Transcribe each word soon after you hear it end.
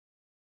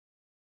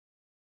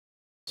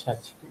अच्छा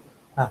अच्छा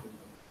हाँ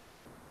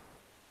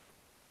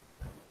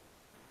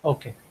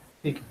ओके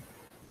ठीक है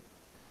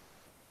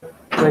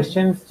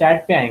क्वेश्चंस चैट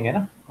पे आएंगे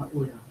ना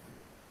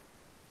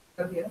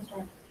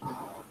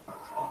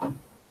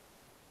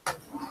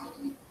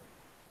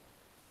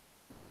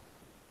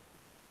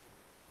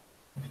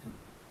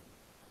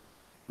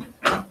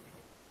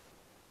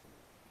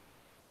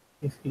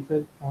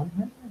स्पीकर ऑन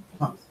है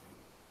हाँ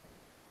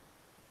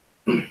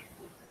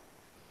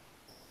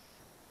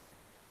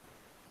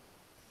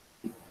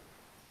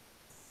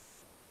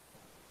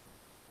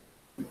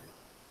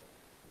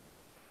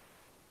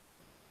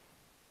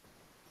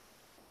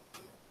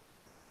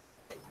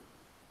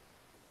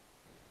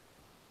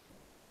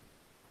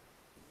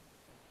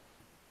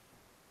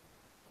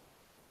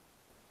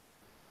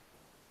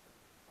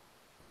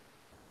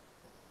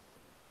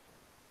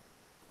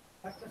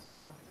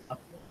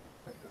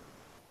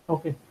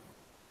okay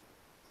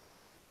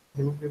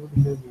they would be able to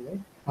hear me,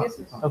 right? Yes,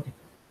 yes. Okay.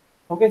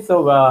 Okay, so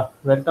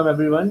welcome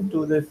everyone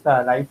to this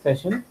live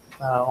session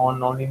on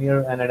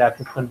nonlinear and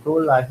adaptive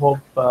control. I hope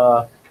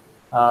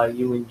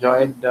you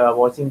enjoyed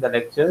watching the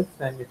lectures,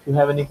 and if you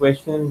have any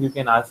questions, you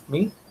can ask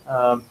me.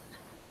 So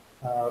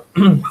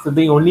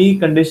the only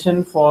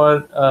condition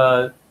for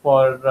the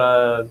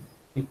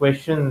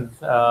questions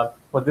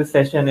for this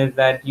session is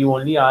that you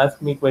only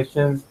ask me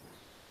questions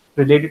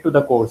related to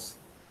the course.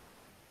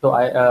 So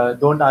I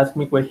don't ask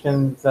me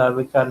questions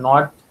which are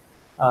not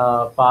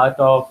part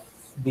of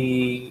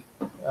the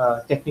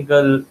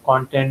technical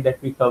content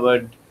that we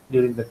covered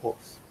during the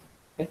course.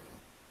 Okay,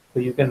 so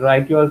you can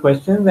write your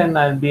questions, and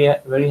I'll be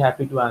very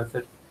happy to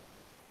answer.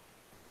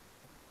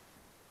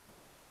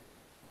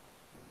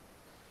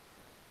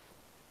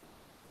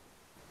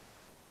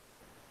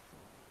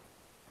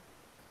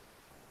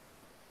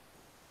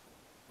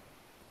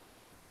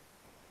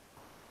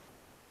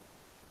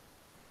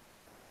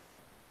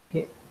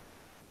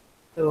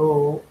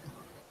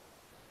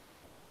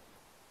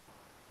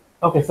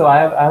 Okay, so I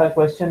have a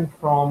question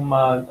from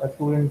a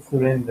student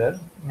Surinder,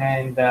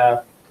 and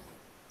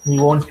he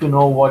wants to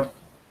know what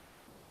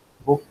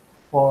book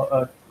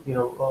for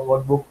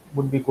what book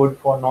would be good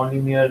for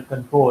nonlinear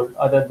control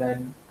other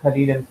than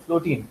Khalil and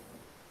Floating.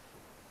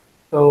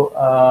 So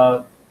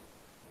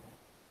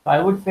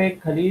I would say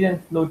Khalil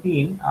and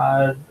Floating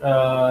are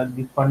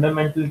the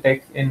fundamental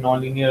texts in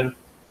nonlinear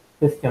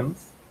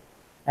systems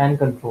and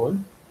control.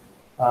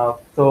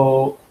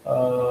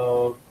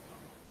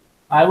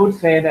 I would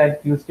say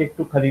that you stick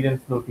to Khalil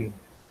and Floating.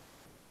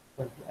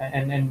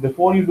 And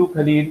before you do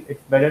Khalil,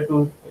 it's better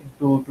to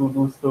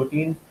do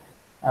Slotin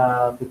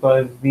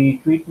because the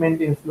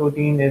treatment in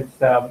Slotin is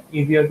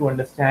easier to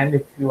understand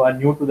if you are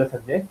new to the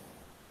subject,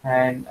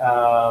 and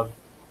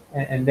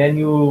and then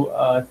you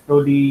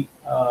slowly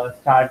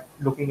start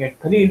looking at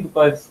Khalil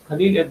because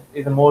Khalil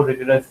is a more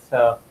rigorous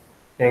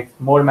text,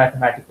 more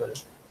mathematical.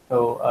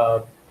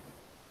 So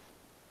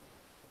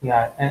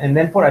yeah, and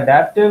then for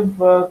adaptive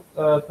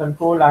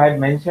control, I had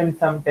mentioned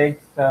some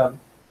text.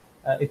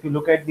 If you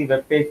look at the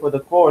web page for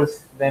the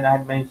course, then I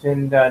had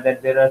mentioned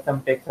that there are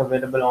some texts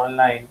available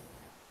online.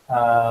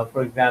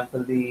 For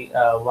example, the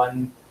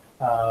one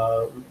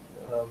uh,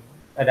 uh,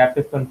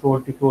 adaptive control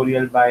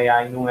tutorial by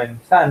Ainu and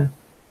Sun.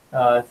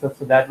 So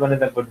that one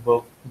is a good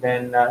book.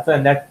 Then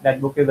and that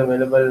book is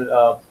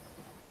available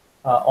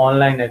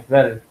online as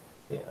well.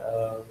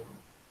 Uh,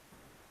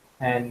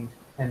 and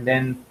and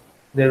then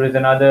there is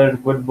another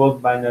good book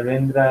by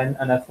Narendra and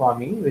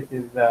Anaswamy, which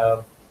is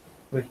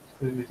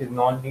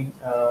non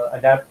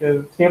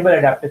adaptive stable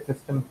adaptive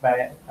systems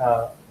by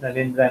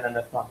Narendra and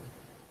Anaswamy.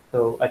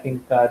 So I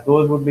think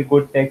those would be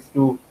good texts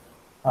to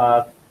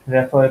uh,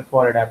 refer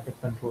for adaptive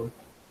control.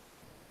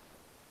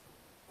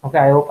 Okay,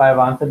 I hope I have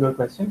answered your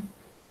question.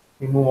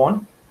 We move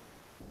on.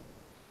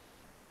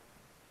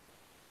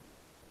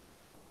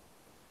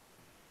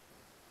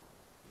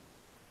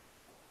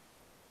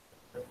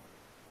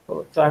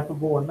 So I have to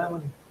go on that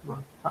one.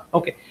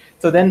 Okay,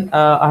 so then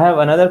I have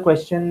another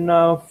question.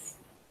 I'm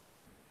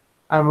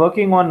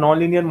working on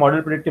nonlinear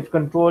model predictive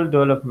control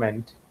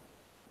development.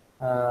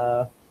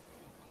 Uh,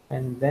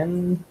 and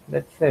then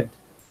that's it.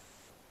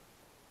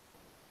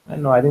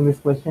 No, I think this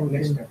question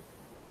is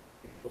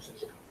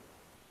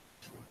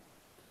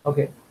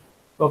okay.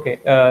 Okay,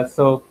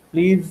 so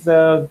please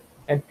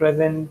at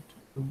present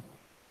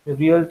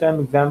real-time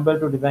example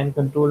to design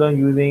controller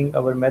using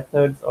our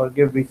methods or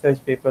give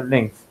research paper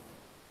links.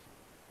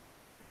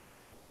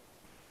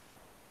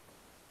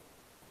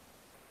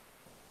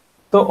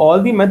 So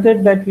all the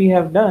methods that we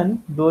have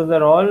done, those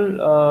are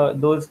all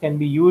those can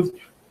be used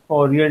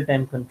for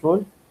real-time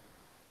control,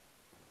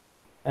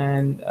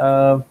 and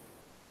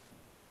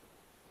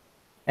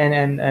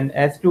and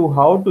as to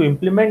how to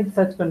implement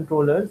such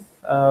controllers,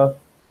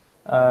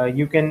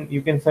 you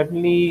can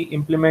certainly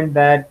implement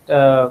that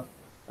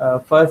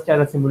first as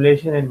a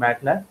simulation in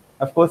MATLAB.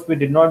 Of course, we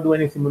did not do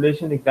any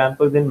simulation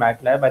examples in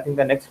MATLAB. I think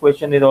the next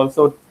question is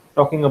also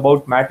talking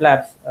about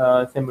MATLAB's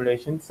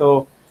simulation.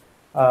 So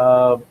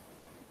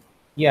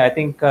yeah, I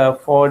think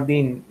for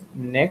the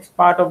next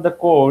part of the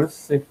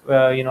course, if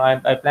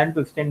I plan to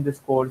extend this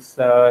course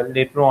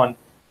later on,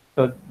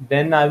 So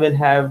then I will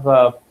have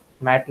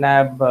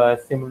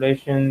MATLAB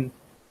simulation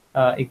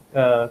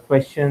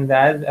questions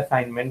as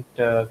assignment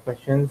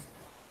questions.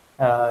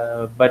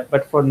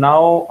 But for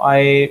now,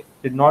 I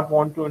did not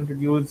want to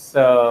introduce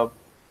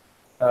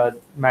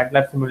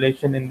MATLAB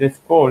simulation in this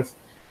course.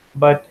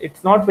 But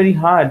it's not very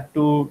hard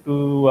to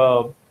do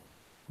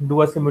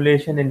a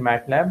simulation in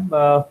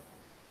MATLAB.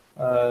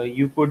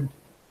 You could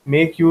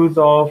make use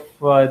of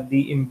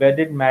the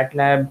embedded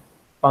MATLAB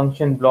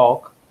function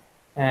block,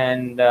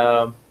 and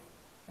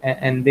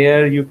and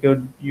there you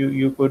could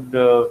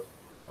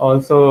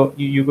also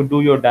you could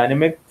do your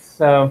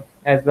dynamics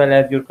as well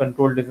as your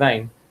control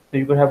design. So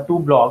you could have two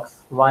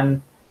blocks,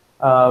 one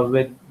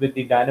with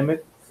the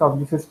dynamics of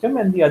the system,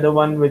 and the other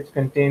one which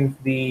contains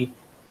the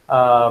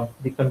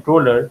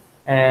controller.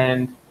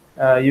 And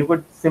you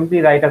could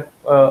simply write a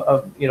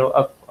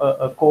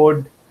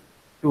code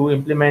to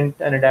implement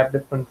an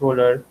adaptive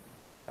controller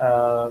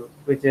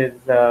which is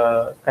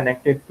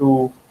connected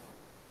to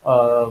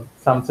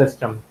some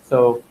system.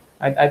 So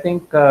I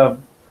think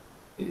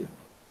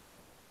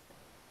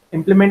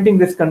implementing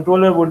this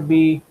controller would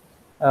be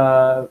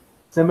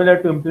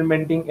similar to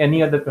implementing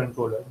any other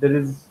controller. There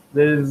is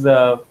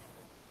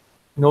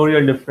no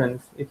real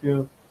difference. If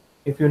you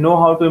know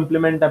how to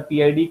implement a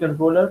PID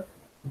controller,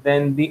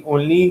 then the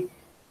only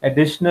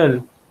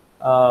additional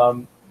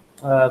um,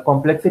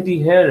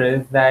 complexity here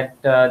is that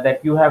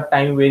you have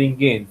time varying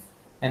gains,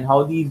 and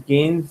how these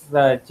gains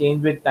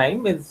change with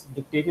time is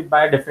dictated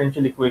by a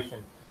differential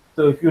equation.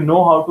 So if you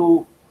know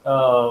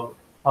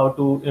how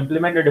to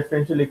implement a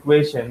differential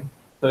equation,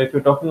 so if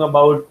you're talking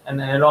about an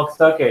analog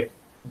circuit,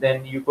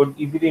 then you could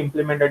easily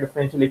implement a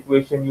differential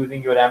equation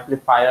using your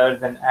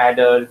amplifiers and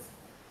adders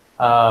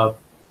uh,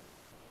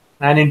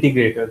 and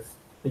integrators.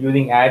 So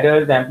using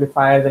adders,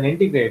 amplifiers, and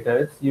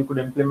integrators, you could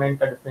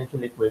implement a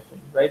differential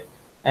equation, right?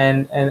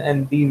 And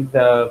these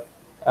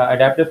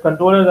adaptive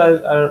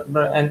controllers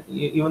and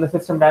even the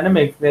system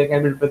dynamics, they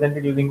can be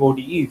represented using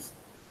ODEs.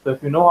 So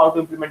if you know how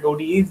to implement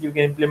ODEs, you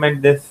can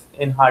implement this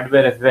in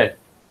hardware as well.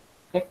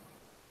 Okay.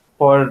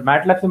 For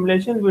MATLAB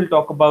simulations, we'll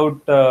talk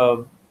about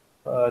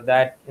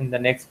that in the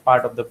next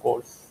part of the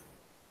course.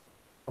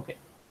 Okay.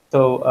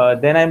 So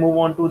then I move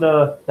on to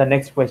the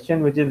next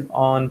question, which is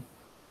on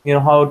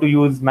how to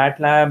use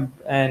MATLAB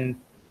and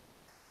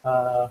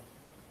uh,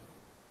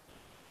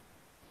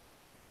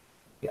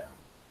 yeah.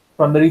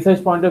 From the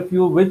research point of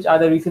view, which are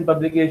the recent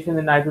publications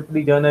in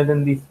IEEE journals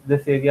in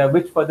this area?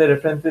 Which further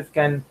references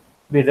can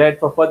be read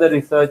for further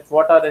research?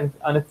 What are the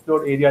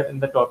unexplored areas in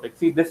the topic?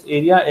 See, this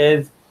area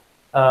is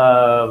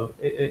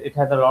it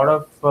has a lot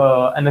of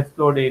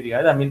unexplored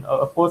areas. I mean,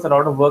 of course, a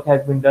lot of work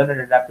has been done in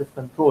adaptive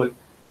control,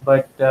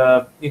 but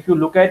if you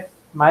look at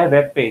my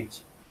web page,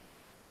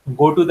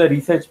 go to the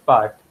research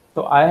part.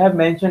 So I have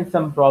mentioned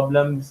some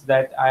problems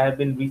that I have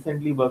been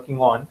recently working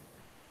on.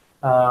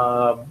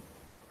 Uh,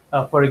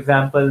 for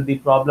example, the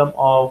problem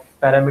of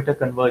parameter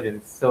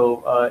convergence.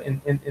 So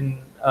in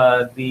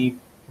the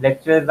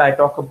lectures, I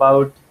talk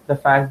about the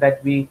fact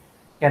that we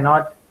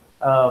cannot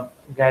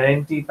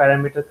guarantee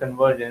parameter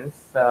convergence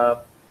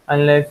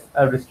unless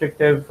a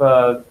restrictive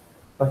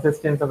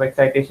persistence of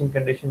excitation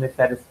condition is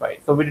satisfied.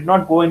 So we did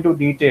not go into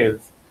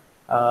details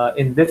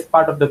in this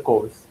part of the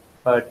course,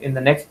 but in the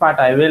next part,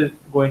 I will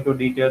go into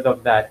details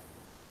of that.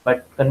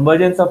 But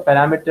convergence of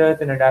parameters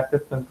in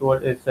adaptive control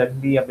is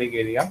certainly a big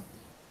area.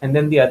 And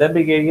then the other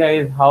big area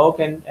is how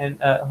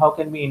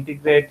can we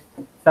integrate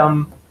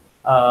some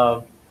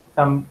uh,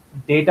 some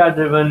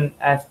data-driven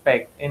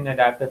aspect in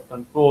adaptive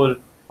control?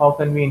 How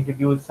can we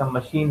introduce some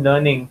machine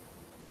learning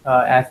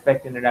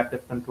aspect in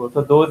adaptive control?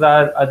 So those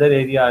are other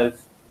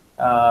areas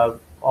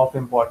of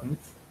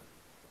importance.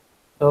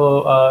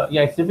 So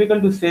yeah, it's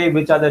difficult to say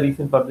which are the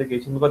recent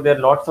publications because there are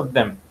lots of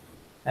them,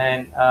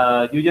 and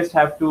you just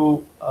have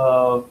to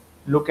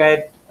look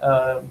at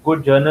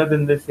good journals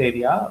in this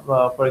area.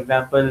 For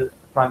example,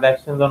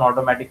 Transactions on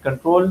Automatic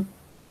Control,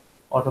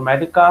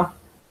 Automatica,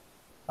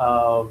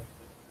 uh,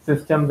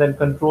 Systems and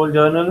Control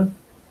Journal,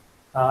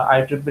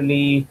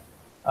 IEEE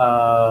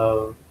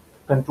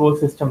Control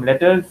System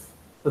Letters.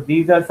 So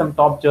these are some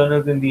top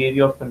journals in the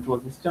area of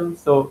control systems.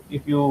 So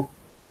if you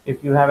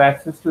have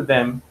access to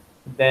them,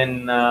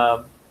 then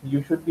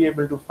you should be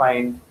able to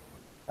find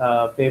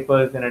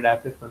papers in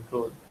adaptive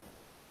control.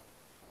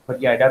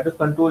 But yeah, adaptive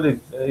control is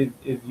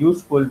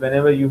useful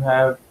whenever you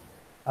have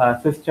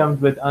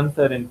systems with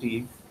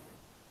uncertainties,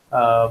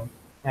 um,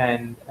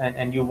 and uh,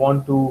 you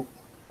want to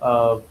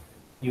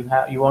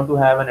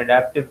have an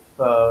adaptive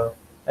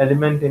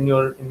element in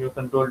your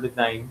control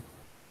design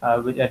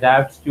which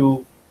adapts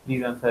to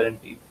these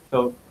uncertainties.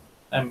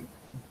 Um,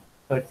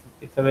 so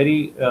it's a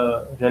very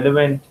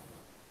relevant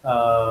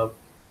uh,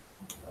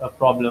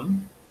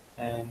 problem,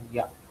 and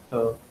yeah.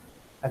 So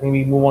I think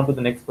we move on to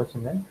the next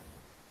question then.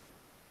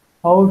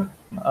 How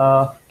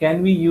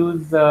can we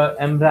use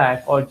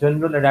MRAC or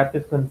general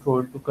adaptive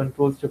control to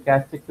control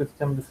stochastic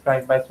system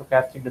described by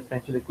stochastic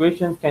differential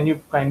equations? Can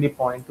you kindly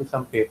point to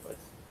some papers?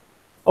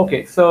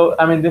 Okay, so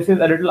I mean this is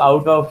a little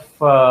out of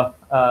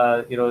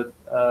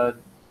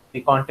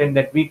the content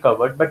that we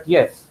covered, but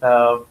yes,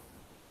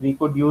 we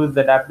could use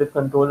adaptive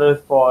controllers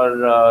for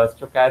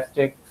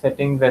stochastic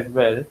settings as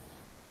well,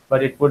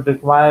 but it would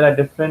require a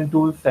different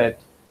tool set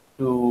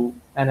to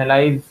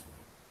analyze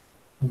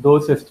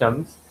those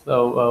systems.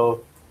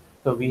 So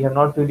we have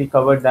not really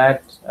covered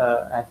that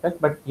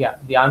aspect. But yeah,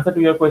 the answer to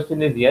your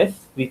question is yes,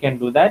 we can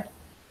do that.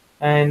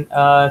 And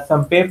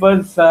some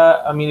papers,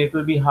 I mean, it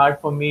will be hard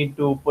for me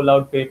to pull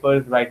out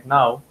papers right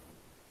now,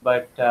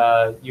 but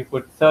you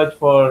could search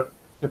for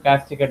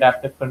stochastic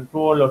adaptive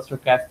control or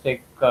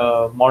stochastic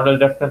model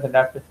reference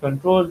adaptive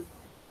control,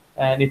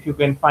 and if you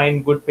can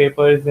find good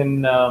papers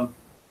in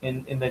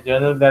the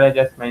journals that I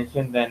just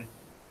mentioned, then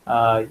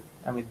I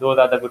mean those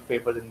are the good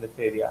papers in this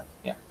area.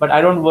 Yeah, but I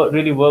don't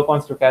really work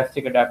on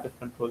stochastic adaptive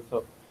control,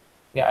 so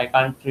yeah, I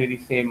can't really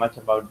say much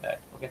about that.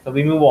 Okay, so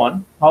we move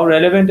on. How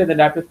relevant is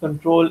adaptive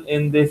control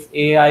in this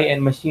AI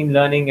and machine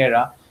learning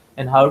era,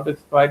 and how to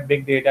exploit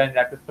big data in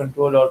adaptive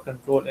control or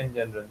control in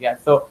general? Yeah,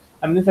 so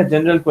I mean, this is a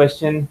general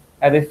question.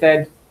 As I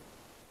said,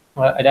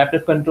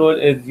 adaptive control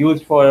is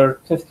used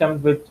for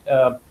systems which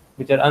are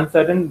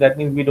uncertain. That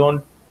means we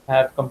don't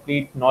have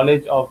complete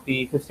knowledge of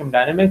the system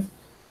dynamics.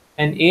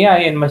 And AI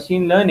and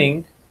machine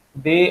learning,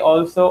 they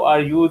also are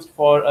used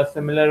for a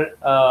similar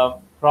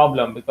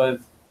problem, because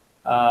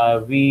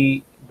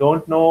we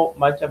don't know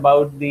much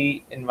about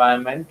the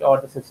environment or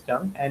the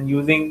system, and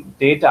using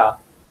data,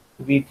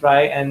 we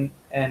try and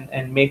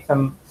make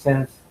some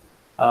sense,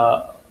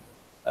 uh,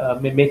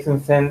 make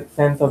some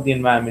sense of the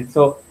environment.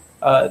 So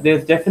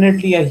there's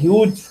definitely a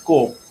huge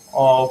scope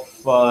of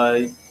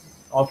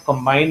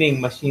combining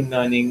machine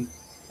learning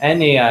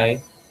and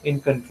AI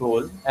in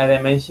control. As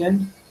I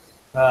mentioned,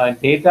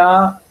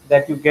 data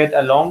that you get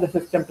along the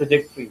system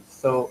trajectories.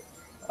 So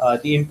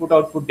the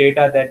input-output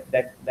data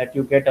that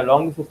you get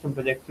along the system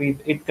trajectories,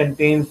 it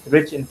contains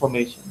rich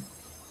information.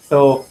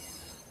 So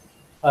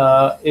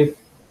if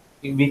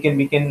we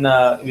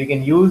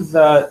can use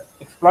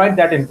exploit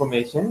that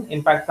information.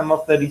 In fact, some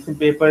of the recent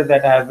papers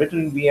that I have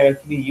written, we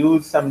actually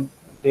use some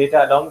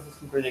data along the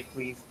system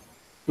trajectories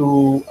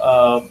to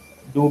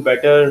do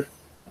better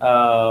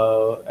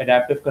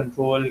adaptive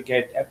control,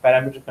 get a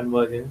parameter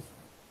convergence.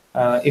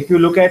 If you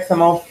look at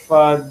some of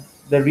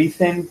the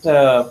recent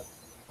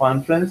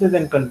conferences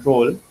and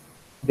control,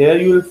 there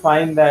you will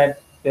find that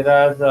there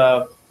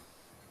are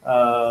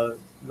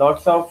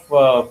lots of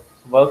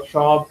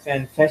workshops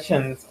and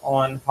sessions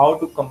on how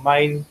to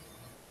combine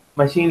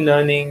machine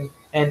learning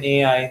and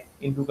AI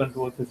into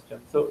control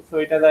systems. So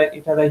it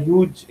has a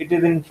huge. It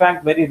is in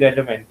fact very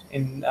relevant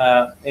in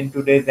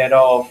today's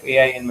era of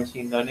AI and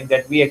machine learning,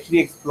 that we actually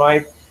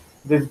exploit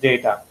this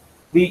data.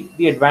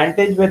 The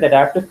advantage with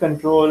adaptive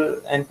control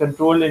and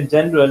control in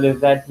general is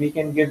that we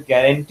can give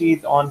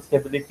guarantees on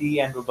stability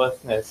and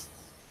robustness.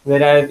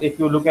 Whereas if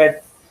you look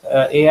at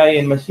AI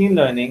and machine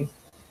learning,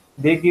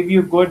 they give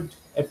you good,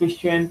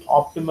 efficient,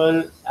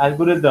 optimal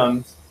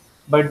algorithms,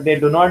 but they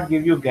do not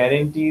give you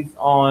guarantees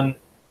on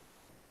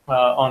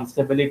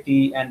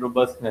stability and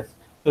robustness.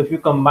 So if you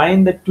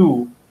combine the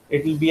two,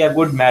 it will be a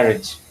good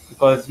marriage,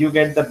 because you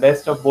get the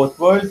best of both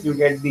worlds. You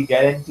get the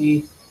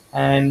guarantee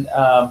and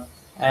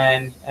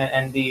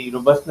and the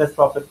robustness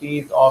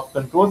properties of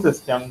control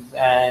systems,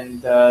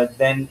 and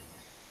then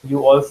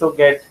you also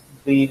get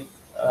the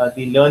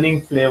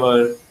learning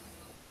flavor,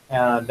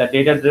 the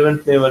data-driven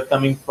flavor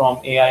coming from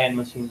AI and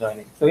machine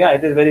learning. So yeah,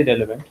 it is very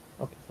relevant.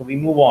 Okay, so we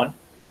move on.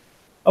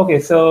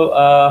 Okay, so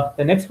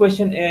the next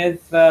question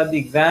is, the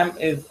exam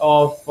is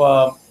of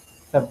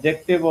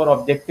subjective or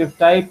objective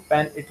type,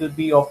 and it will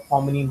be of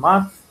how many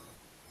marks?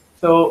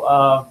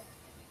 So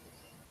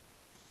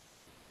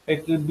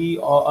it will be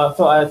I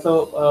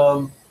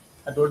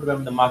don't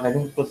remember the mark. I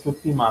think it was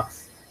 50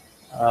 marks.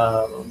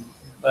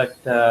 But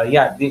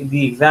yeah,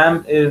 the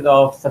exam is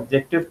of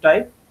subjective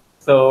type,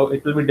 so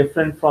it will be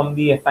different from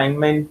the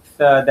assignments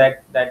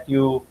that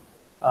you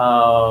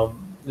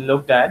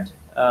looked at.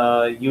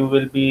 You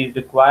will be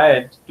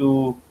required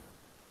to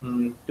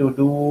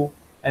do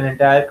an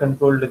entire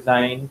control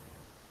design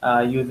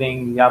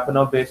using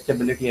Lyapunov-based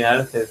stability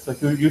analysis. So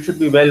you should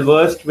be well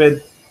versed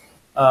with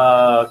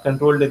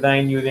control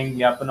design using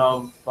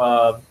Lyapunov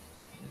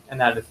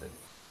analysis.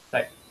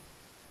 Right.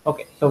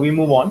 Okay, so we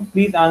move on.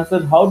 Please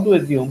answer how to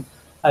assume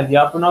a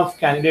Lyapunov's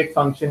candidate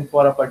function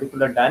for a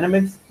particular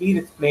dynamics. Please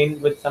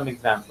explain with some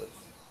examples.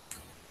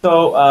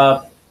 So,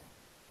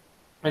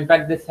 in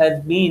fact, uh,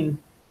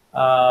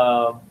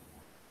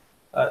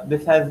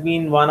 this has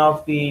been one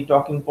of the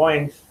talking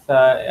points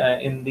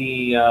in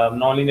the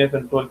nonlinear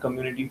control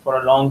community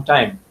for a long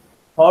time.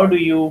 How do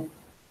you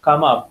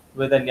come up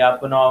with a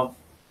Lyapunov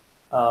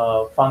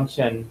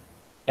function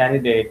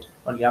candidate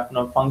or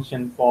Lyapunov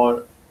function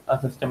for a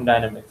system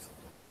dynamics?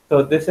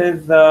 So this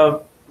is,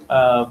 as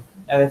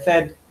I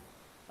said,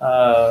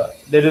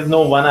 there is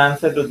no one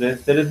answer to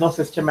this. There is no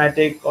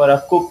systematic or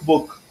a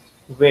cookbook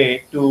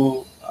way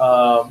to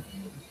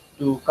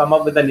come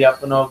up with a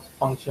Lyapunov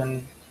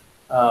function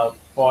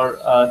for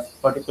a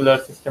particular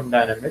system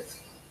dynamics.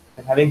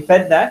 And having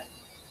said that,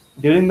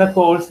 during the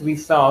course we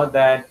saw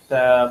that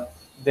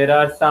there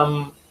are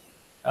some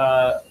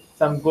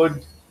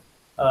good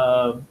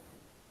uh,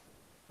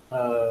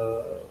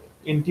 uh,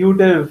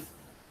 intuitive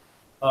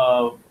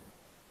uh,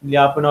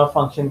 Lyapunov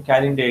function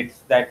candidates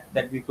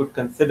that we could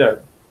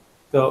consider.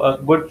 So a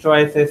good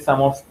choice is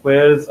sum of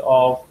squares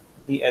of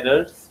the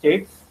error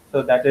states.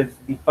 So that is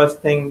the first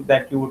thing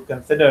that you would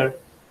consider,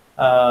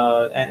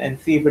 and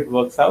see if it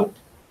works out.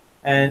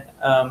 And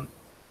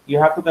you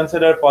have to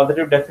consider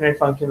positive definite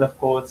functions, of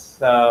course,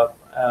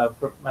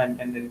 and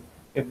then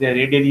if they're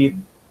radially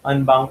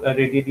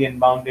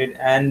unbounded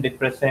and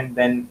decrescent,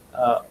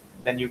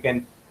 then you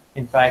can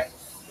in fact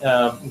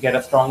get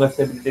a stronger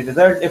stability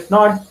result. If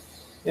not,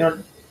 you know,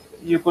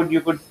 you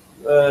could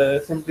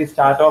simply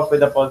start off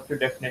with a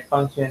positive definite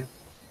function,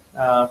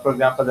 for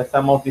example, the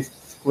sum of the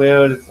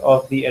squares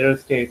of the error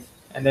states,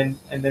 and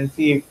then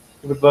see if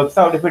it works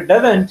out. If it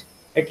doesn't,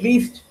 at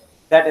least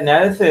that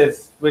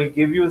analysis will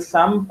give you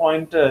some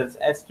pointers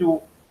as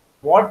to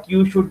what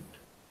you should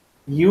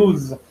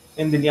use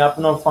in the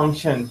Lyapunov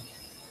function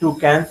to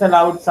cancel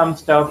out some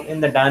stuff in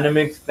the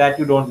dynamics that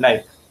you don't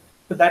like.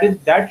 So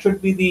that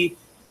should be the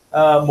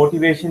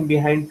motivation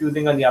behind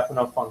choosing a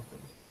Lyapunov function.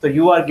 So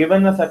you are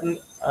given a certain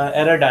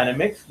error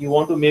dynamics. You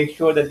want to make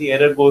sure that the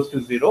error goes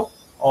to zero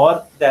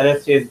or the error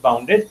stays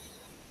bounded.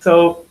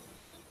 So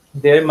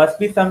there must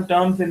be some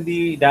terms in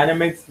the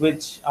dynamics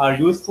which are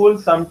useful,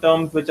 some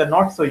terms which are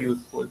not so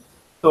useful.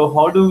 So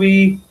how do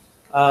we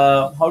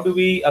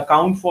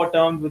account for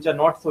terms which are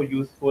not so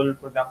useful?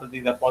 For example,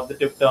 these are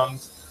positive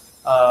terms.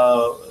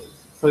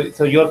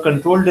 So your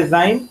control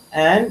design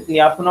and the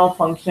Lyapunov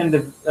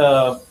function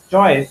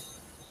choice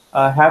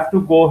have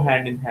to go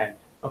hand in hand.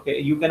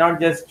 Okay, you cannot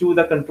just choose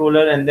a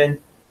controller and then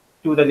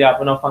choose the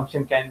Lyapunov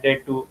function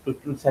candidate to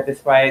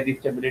satisfy the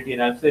stability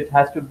analysis. It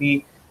has to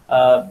be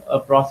a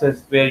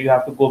process where you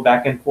have to go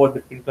back and forth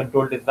between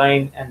control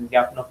design and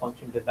Lyapunov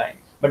function design.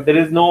 But uh, there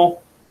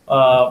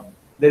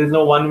is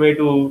no one way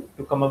to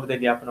come up with a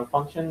Lyapunov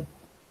function.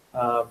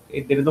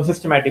 There is no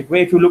systematic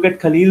way. If you look at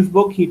Khalil's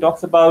book, he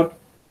talks about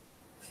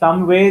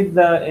some ways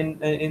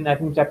in I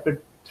think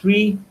chapter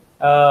 3.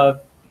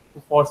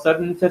 For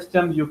certain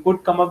systems, you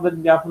could come up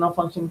with Lyapunov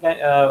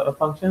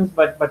functions,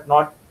 but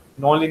not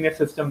nonlinear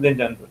systems in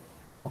general.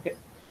 Okay.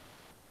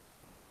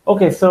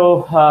 Okay,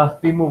 so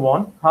we move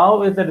on.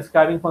 How is the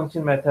describing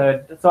function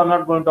method? So I'm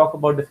not going to talk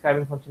about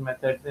describing function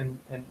methods in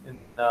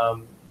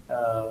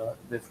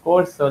this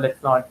course. So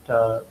let's not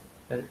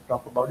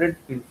talk about it.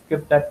 We'll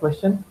skip that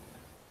question.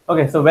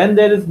 Okay, so when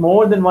there is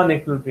more than one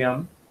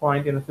equilibrium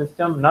point in a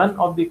system, none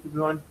of the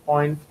equilibrium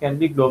points can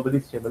be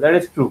globally stable. That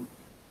is true.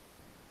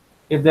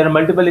 If there are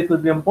multiple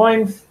equilibrium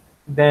points,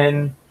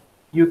 then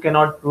you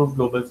cannot prove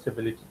global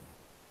stability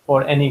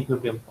for any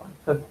equilibrium point.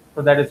 So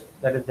that is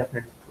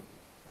definitely true.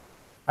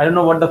 I don't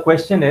know what the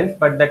question is,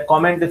 but that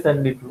comment is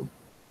certainly true.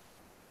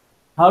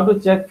 How to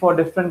check for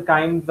different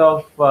kinds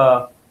of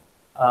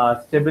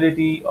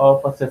stability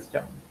of a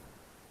system?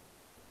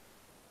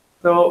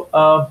 So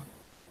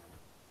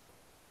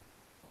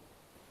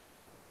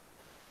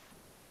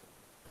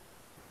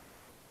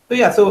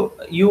so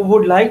you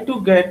would like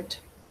to get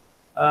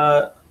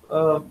uh,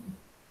 uh,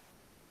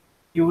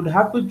 you would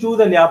have to choose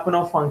a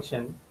Lyapunov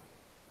function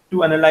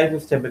to analyze the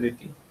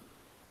stability,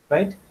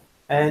 right?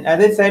 And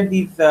as I said,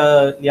 these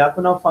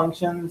Lyapunov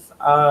functions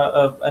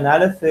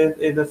analysis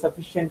is a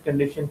sufficient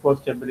condition for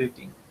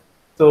stability.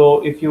 So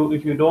uh, if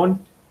you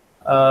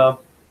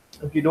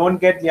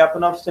don't get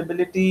Lyapunov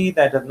stability,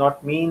 that does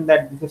not mean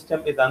that the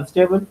system is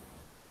unstable.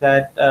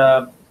 That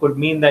could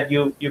mean that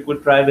you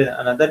could try with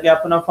another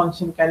Lyapunov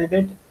function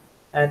candidate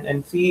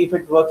and see if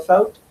it works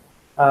out.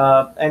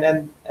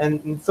 And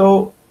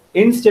so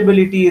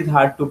instability is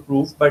hard to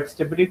prove, but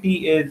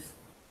stability is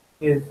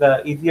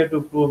easier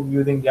to prove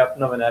using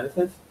Lyapunov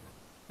analysis.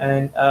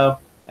 And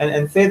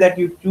say that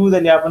you choose a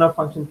Lyapunov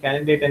function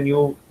candidate and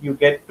you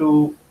get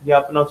to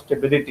Lyapunov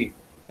stability.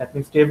 That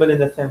means stable in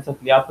the sense of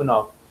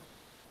Lyapunov.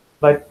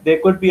 But there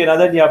could be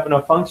another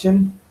Lyapunov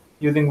function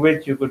using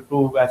which you could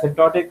prove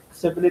asymptotic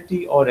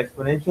stability or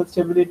exponential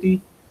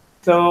stability.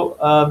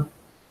 So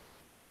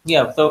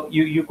so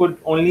you could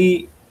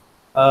only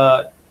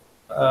uh,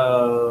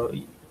 uh,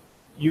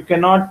 you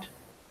cannot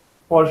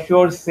for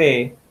sure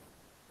say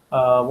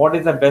what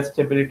is the best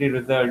stability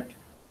result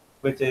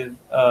which is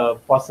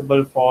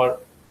possible for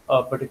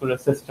a particular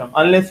system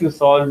unless you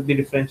solve the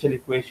differential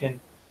equation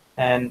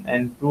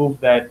and prove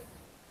that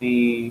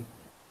the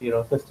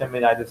system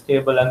is either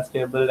stable,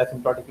 unstable,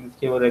 asymptotically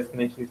stable, or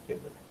exponentially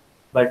stable.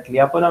 But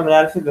Lyapunov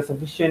analysis is a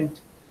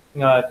sufficient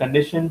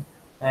condition,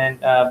 and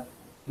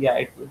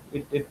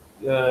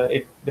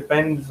it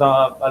depends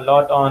a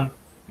lot on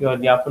your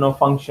Lyapunov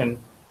function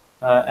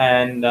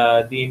and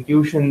the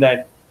intuition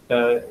that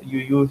you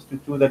use to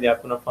choose the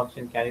Lyapunov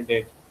function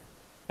candidate.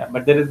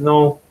 But there is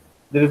no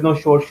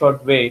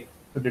short way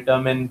to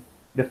determine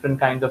different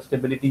kinds of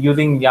stability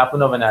using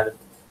Lyapunov analysis.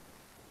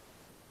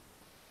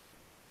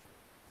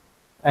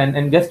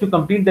 And just to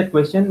complete that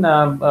question,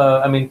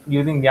 I mean,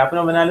 using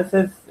Lyapunov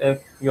analysis,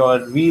 if your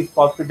V is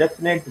positive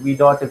definite, V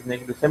dot is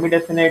negative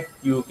semi-definite,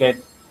 you get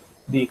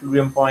the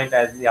equilibrium point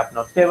as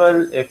Lyapunov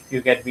stable. If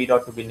you get V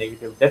dot to be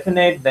negative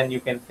definite, then you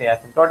can say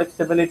asymptotic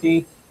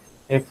stability.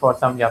 If for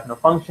some Lyapunov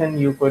function,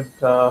 you could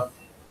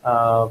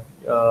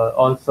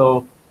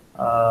Also,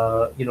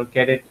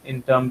 get it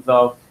in terms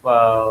of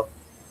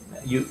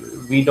you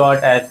v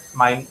dot as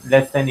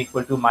less than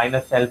equal to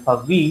minus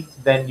alpha v,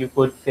 then you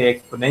could say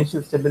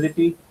exponential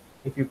stability.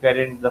 If you get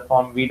it in the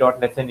form v dot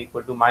less than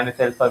equal to minus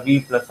alpha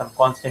v plus some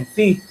constant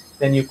c,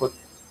 then you could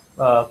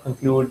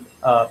conclude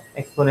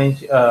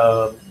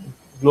exponential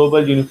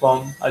global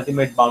uniform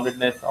ultimate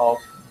boundedness of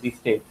the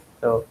state.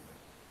 So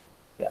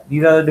yeah,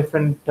 these are the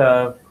different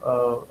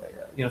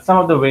some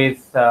of the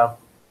ways where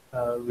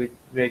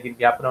the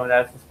Lyapunov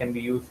analysis can be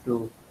used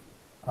to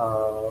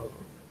uh,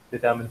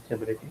 determine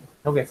stability.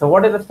 Okay, so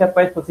what is the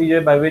stepwise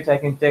procedure by which I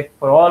can check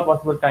for all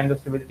possible kinds of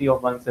stability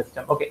of one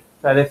system? Okay,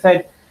 so as I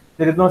said,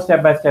 there is no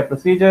step-by-step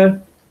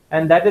procedure,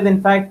 and that is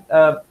in fact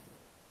uh,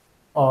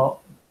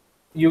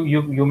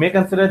 you may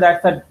consider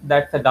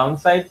that's a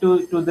downside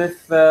to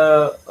this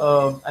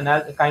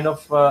kind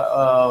of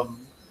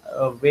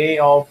way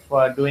of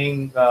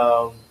doing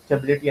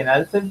stability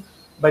analysis.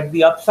 But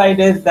the upside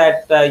is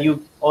that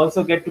you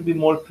also get to be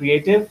more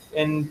creative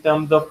in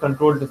terms of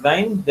control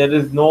design. There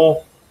is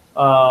no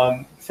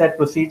set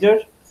procedure.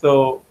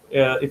 So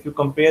if you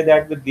compare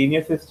that with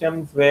linear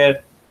systems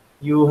where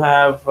you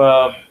have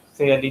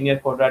say a linear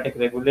quadratic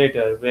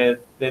regulator where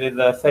there is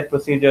a set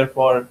procedure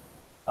for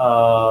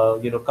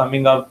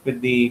coming up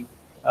with you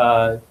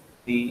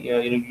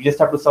just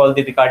have to solve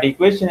the Riccati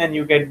equation and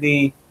you get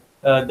the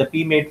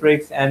P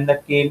matrix and the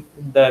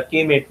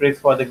K matrix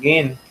for the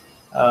gain,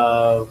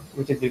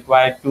 which is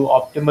required to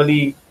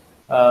optimally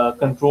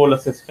control a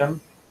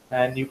system.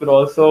 And you could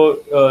also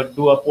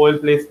do a pole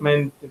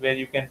placement where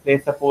you can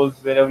place a poles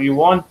wherever you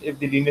want if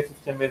the linear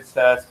system is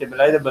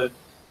stabilizable.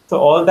 So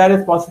all that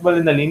is possible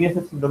in the linear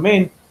system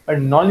domain, but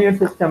in nonlinear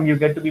system you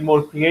get to be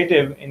more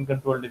creative in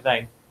control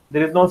design.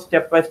 There is no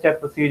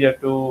step-by-step procedure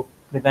to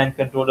design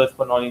controllers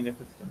for nonlinear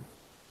systems.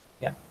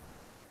 Yeah.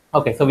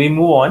 Okay, so we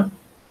move on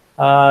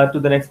to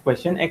the next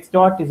question. X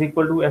dot is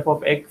equal to f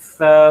of x,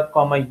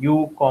 comma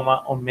u,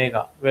 comma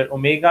omega, where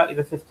omega is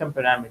a system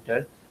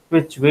parameter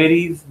which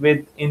varies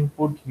with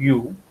input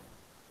u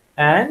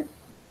and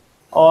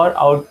or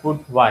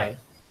output y.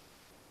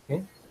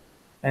 Okay,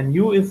 and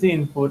u is the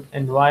input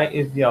and y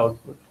is the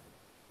output.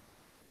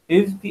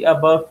 Is the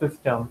above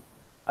system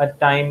a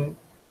time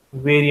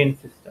variant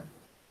system?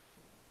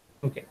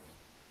 Okay,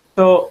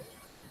 so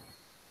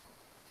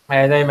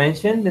as I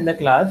mentioned in the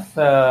class,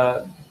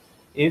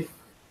 if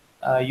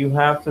you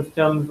have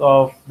systems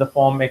of the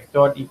form x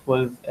dot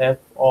equals f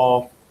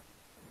of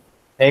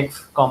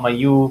x comma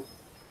u,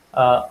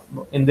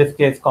 in this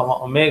case comma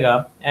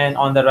omega, and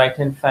on the right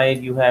hand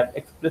side you have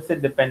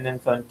explicit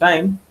dependence on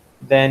time,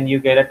 then you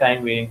get a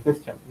time varying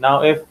system.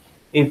 Now if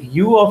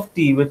u of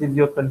t, which is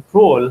your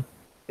control,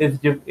 is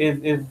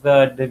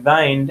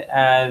designed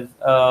as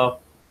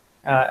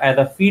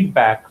a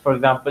feedback. For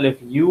example,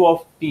 if u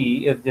of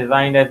t is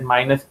designed as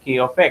minus k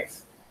of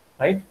x,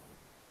 right?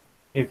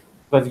 If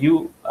because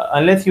you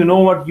unless you know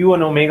what u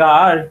and omega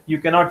are, you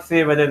cannot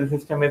say whether the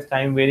system is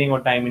time varying or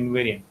time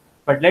invariant.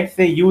 But let's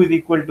say u is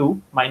equal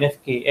to minus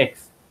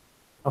kx,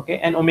 okay,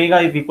 and omega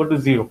is equal to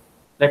 0.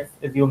 Let's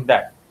assume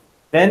that.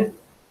 Then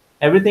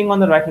everything on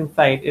the right hand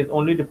side is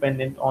only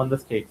dependent on the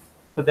states.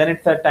 So then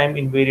it's a time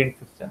invariant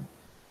system.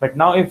 But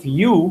now if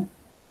u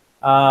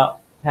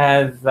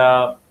has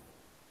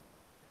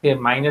say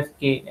minus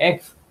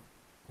kx,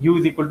 u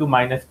is equal to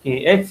minus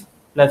kx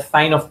plus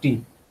sine of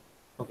t.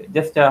 Okay,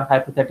 just a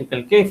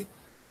hypothetical case.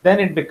 Then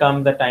it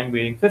becomes the time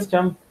varying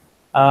system.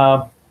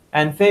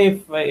 And say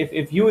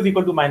if u is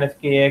equal to minus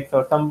kx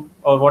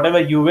or whatever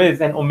u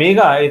is, and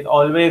omega is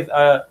always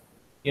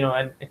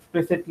an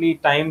explicitly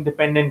time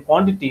dependent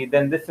quantity,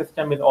 then this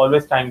system is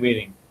always time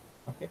varying.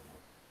 Okay,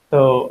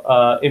 so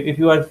if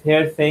you are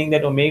here saying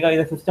that omega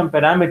is a system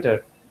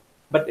parameter,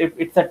 but if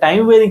it's a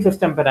time varying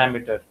system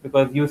parameter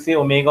because you say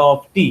omega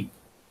of t,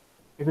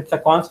 if it's a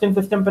constant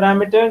system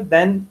parameter,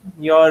 then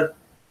your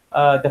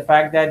the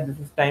fact that this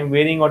is time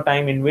varying or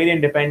time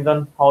invariant depends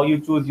on how you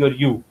choose your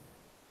u.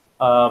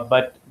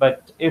 But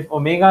if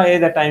omega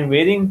is a time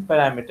varying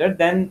parameter,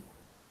 then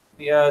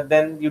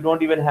you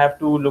don't even have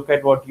to look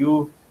at what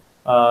u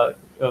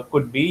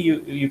could be.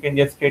 You can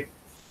just straight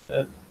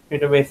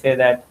away say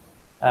that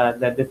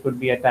this would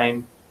be a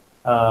time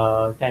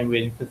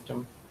varying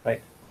system,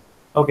 right?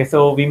 Okay,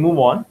 so we move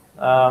on.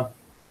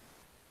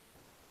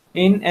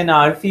 In an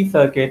RC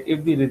circuit,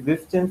 if the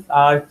resistance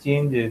R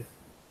changes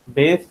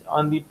based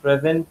on the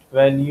present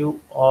value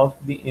of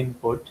the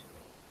input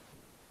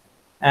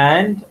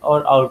and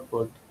or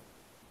output,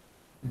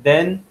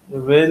 then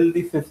will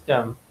the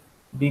system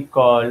be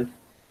called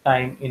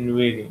time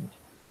invariant?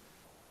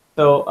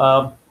 So,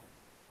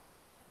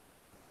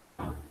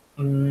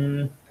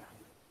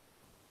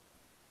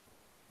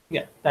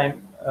 yeah,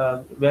 time.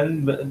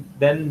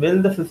 Then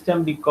will the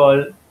system be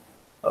called?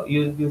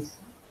 You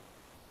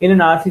in an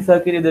RC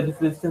circuit, if the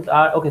resistance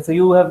R. Okay, so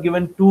you have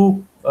given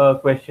two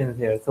questions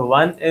here. So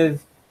one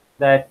is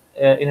that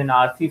in an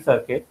RC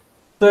circuit.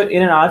 So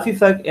in an RC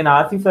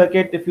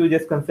circuit, if you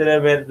just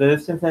consider where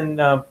resistance and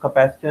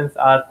capacitance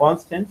are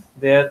constants,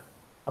 there,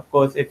 of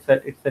course, it's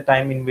a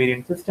time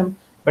invariant system.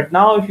 But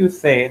now if you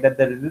say that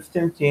the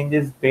resistance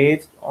changes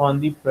based on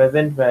the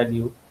present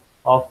value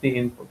of the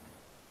input.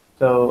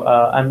 So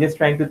I'm just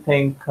trying to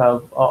think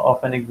of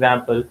an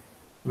example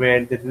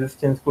where the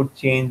resistance could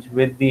change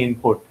with the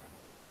input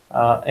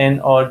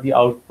and or the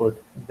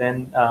output.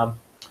 Then uh,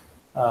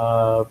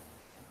 so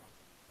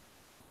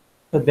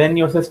then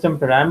your system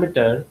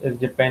parameter is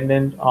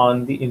dependent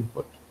on the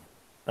input,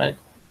 right?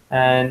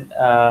 And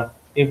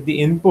if the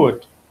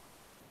input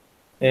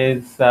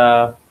is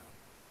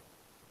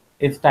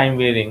is time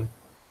varying,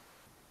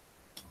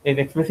 is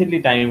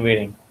explicitly time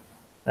varying,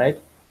 right?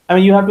 I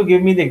mean, you have to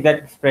give me the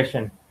exact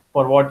expression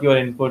for what your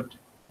input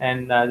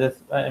and this.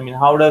 I mean,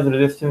 how does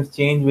resistance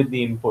change with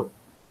the input?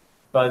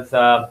 Because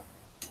um,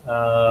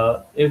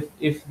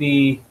 if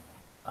the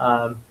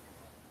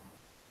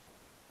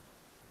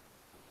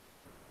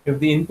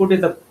input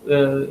is a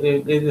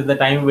is the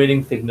time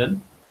varying signal,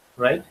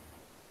 right?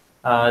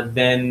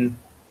 Then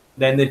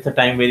it's a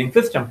time varying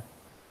system,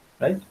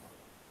 right?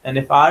 And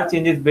if R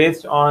changes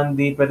based on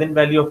the present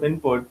value of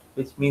input,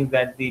 which means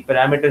that the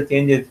parameter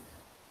changes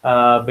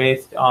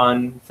based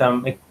on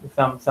some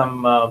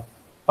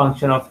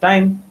function of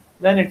time,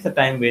 then it's a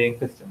time varying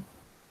system.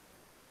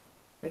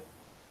 Right?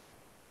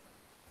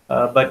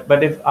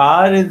 But if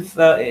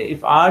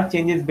R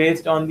changes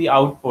based on the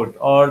output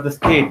or the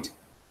state,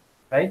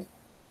 right?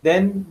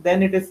 Then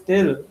it is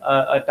still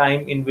a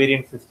time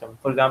invariant system.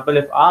 For example,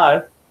 if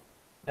R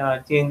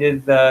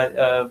changes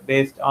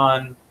based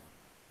on,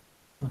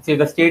 say,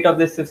 the state of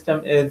this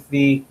system is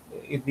the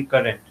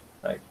current,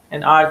 right?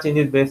 And R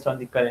changes based on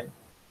the current.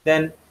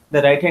 Then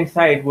the right hand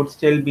side would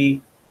still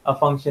be a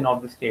function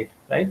of the state,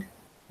 right?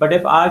 But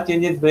if R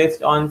changes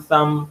based on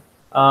some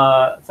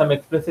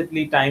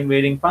explicitly time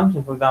varying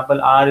function, for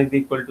example, R is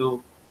equal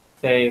to,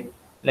 say,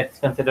 let's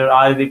consider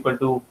R is equal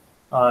to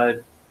uh,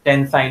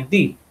 10 sine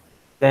t,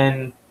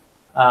 then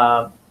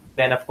uh,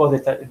 then of course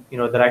the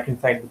right hand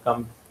side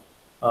becomes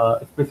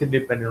explicitly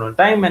dependent on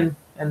time,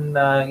 and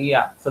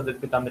yeah, so this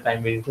becomes the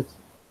time varying system.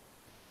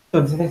 So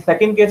the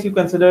second case, you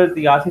consider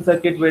the RC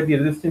circuit where the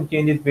resistance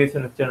changes based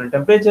on external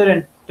temperature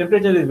and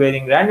temperature is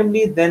varying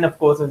randomly. Then of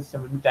course the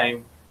system will be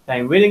time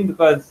varying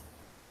because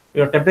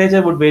your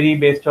temperature would vary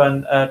based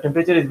on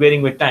temperature is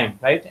varying with time,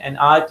 right? And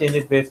R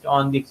changes based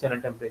on the external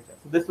temperature.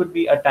 So this would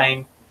be a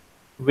time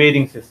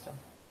varying system.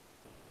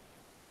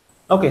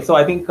 Okay, so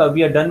I think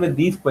we are done with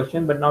these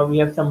questions, but now we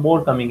have some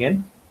more coming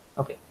in.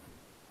 Okay,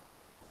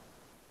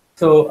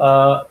 so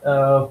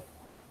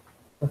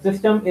the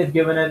system is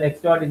given as x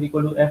dot is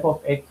equal to f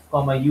of x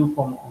comma u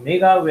comma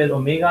omega, where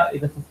omega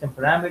is a system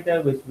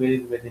parameter which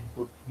varies with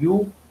input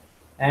u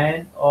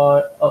and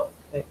or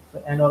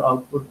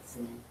output.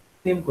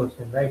 Same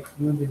question, right?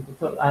 Use input.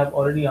 So I have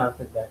already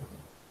answered that.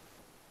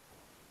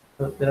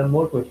 So there are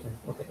more questions.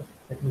 Okay,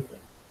 let me see.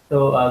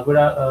 So good.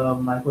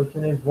 My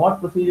question is, what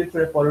procedure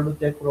should I follow to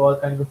check for all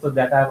kinds of, so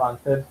that I have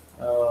answered.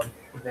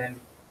 Then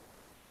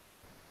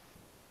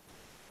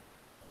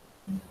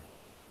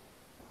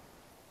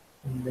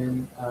and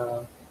then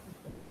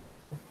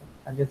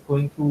I'm just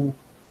going through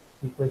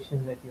the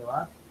questions that you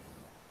asked.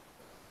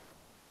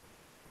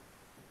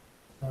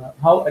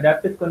 How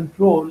adaptive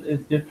control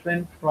is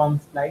different from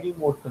sliding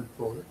mode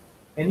control.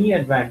 Any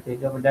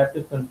advantage of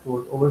adaptive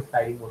control over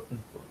sliding mode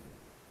control?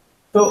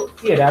 So,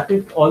 see,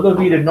 adaptive, although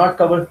we did not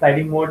cover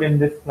sliding mode in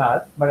this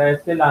class, but I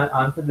still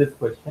answer this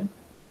question.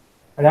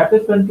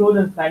 Adaptive control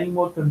and sliding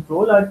mode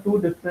control are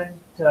two different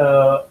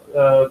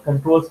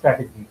control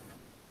strategies.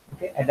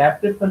 Okay,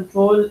 adaptive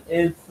control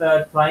is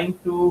trying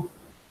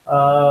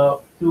uh,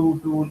 to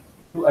to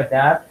to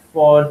adapt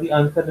for the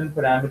uncertain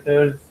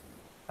parameters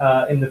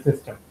in the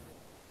system.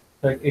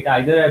 So it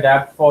either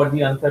adapts for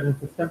the uncertain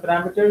system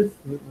parameters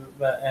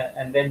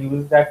and then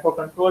uses that for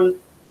control.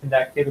 In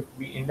that case, it would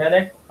be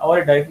indirect, or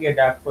it directly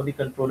adapts for the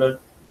controller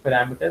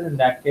parameters. In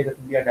that case, it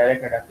would be a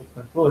direct adaptive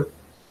control.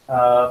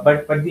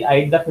 But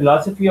the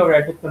philosophy of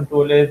adaptive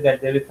control is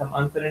that there is some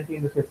uncertainty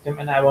in the system,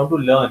 and I want to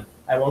learn.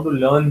 I want to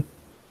learn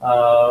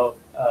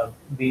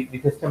the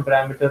system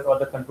parameters or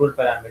the control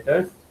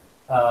parameters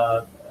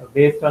uh,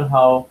 based on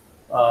how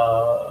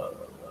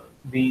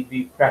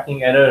the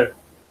tracking error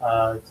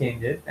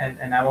changes,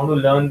 and I want to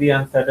learn the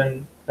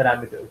uncertain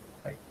parameters.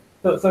 Right?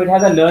 So it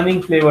has a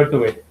learning flavor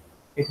to it.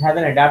 It has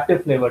an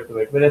adaptive flavor to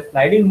it. Whereas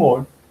sliding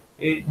mode,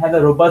 it has a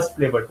robust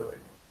flavor to it.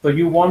 So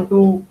you want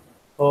to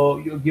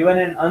you're given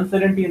an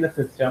uncertainty in the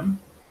system,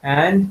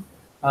 and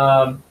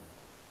um,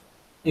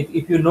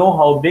 if you know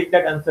how big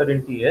that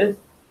uncertainty is,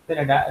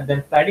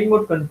 then sliding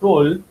mode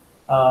control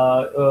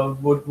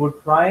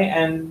would try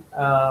and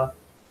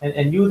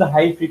use a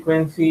high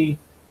frequency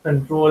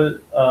control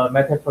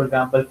method, for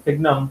example,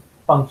 signum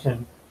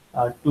function,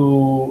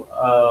 to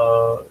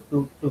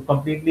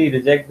completely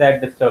reject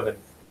that disturbance.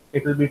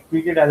 It will be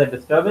treated as a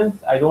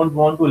disturbance. I don't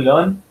want to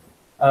learn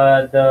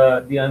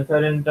the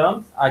uncertain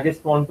terms. I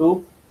just want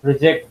to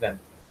reject them.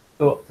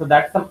 So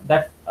that's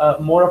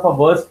more of a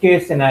worst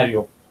case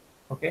scenario.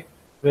 Okay,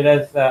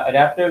 whereas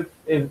adaptive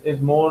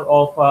is more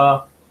of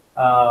a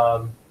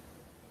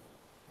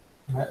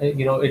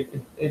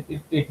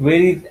it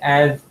varies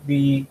as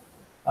the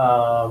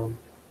um,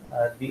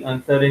 the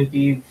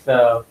uncertainties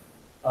uh,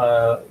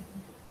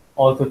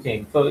 also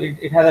change. So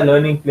it has a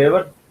learning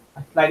flavor.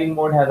 Sliding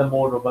mode has a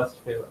more robust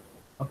flavor.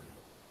 Okay.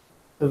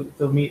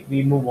 So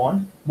we move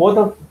on.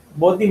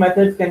 Both the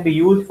methods can be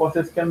used for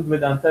systems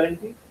with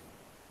uncertainty,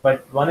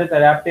 but one is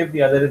adaptive,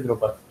 the other is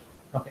robust.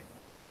 Okay.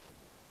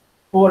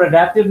 For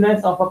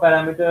adaptiveness of a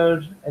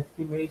parameter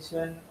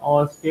estimation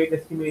or state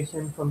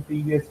estimation from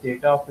previous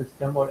data of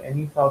system or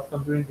any source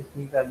computing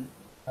technique that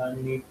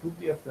need to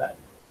be applied.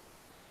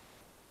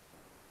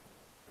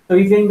 So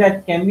he's saying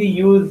that can we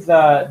use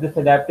this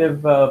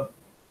adaptive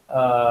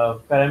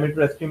parameter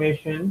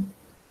estimation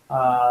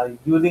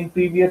using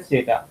previous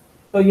data?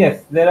 So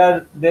yes, there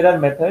are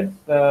methods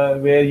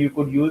where you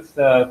could use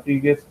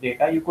previous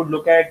data. You could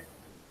look at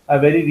a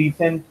very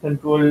recent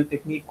control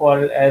technique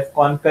called as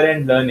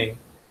concurrent learning.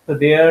 So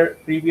their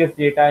previous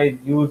data is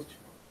used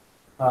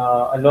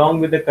along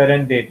with the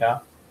current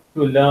data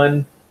to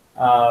learn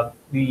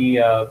the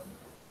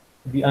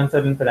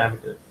uncertain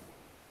parameters.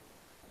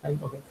 Right?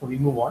 Okay, so we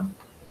move on.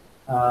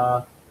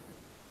 Uh,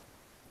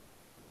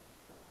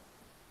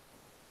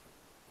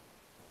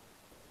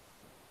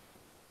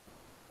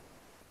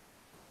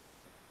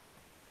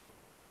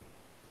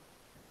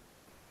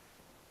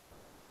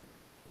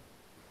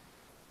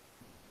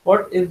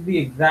 what is the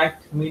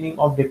exact meaning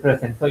of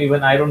decrescent? So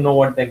even I don't know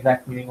what the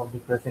exact meaning of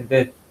decrescent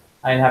is.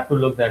 I'll have to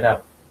look that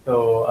up.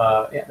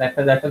 So yeah,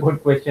 that's a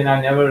good question.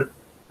 I never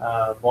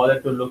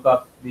bothered to look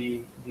up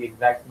the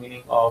exact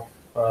meaning of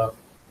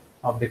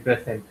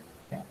decrescent.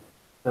 Yeah.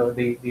 So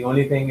the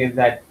only thing is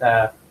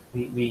that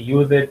we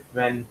use it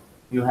when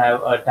you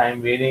have a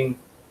time varying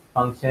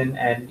function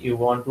and you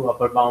want to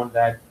upper bound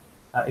that.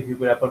 If you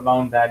could upper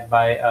bound that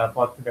by a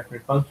positive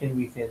definite function,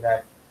 we say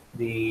that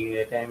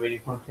the time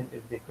varying function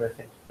is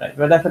decrescent. Right.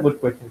 Well, that's a good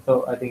question.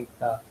 So I think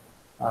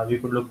we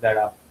could look that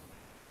up.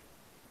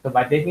 So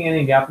by taking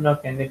any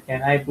Lyapunov candidate,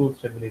 can I prove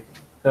stability?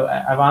 So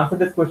I've answered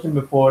this question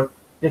before.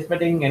 Just by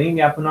taking any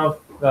Lyapunov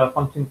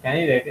function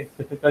candidate, it's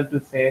difficult to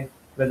say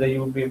whether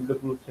you would be able to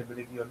prove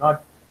stability or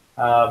not.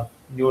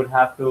 You would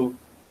have to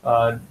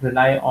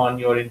rely on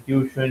your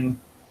intuition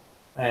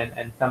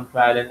and some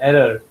trial and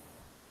error,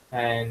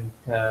 and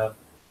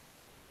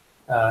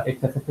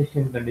it's a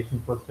sufficient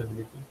condition for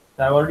stability.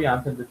 So I've already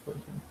answered this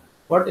question.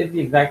 What is the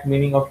exact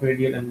meaning of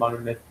radial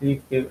unboundedness?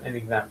 Please give an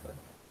example.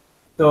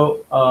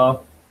 So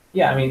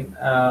yeah, I mean.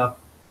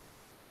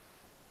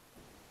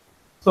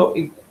 So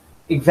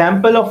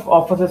example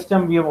of a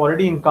system we have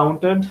already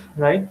encountered,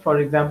 right? For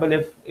example,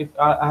 if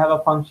I have a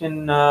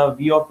function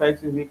v of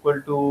x is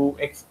equal to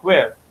x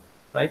squared,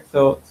 right?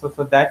 So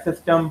that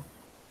system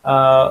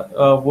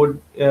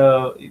would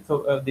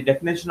the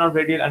definition of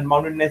radial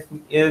unboundedness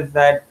is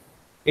that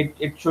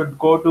it should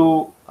go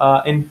to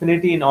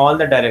infinity in all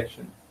the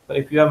directions. So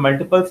if you have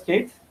multiple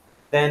states,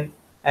 then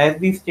as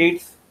the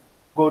states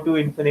go to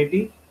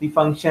infinity, the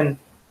function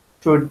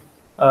should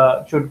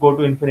go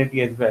to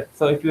infinity as well.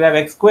 So if you have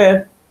x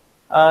squared,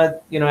 as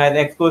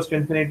x goes to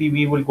infinity,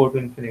 v will go to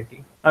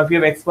infinity. Now, if you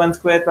have x1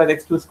 squared plus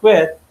x2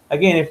 squared,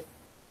 again,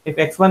 if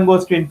x1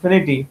 goes to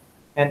infinity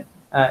and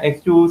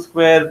x2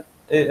 square,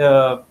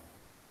 so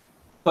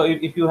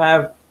if you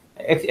have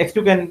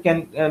x2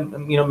 can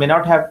may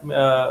not have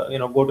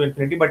go to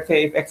infinity, but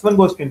say if x1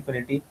 goes to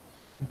infinity,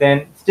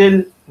 then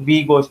still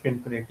v goes to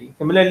infinity.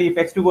 Similarly, if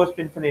x2 goes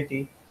to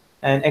infinity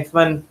and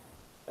x1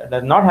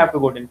 does not have to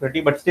go to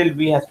infinity, but still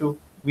v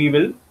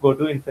will go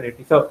to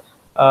infinity. So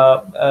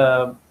uh,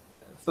 uh,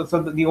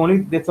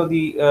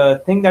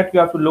 the thing that you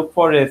have to look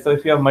for is, so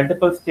if you have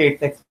multiple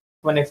states x1,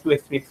 x2,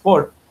 x3,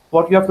 x4,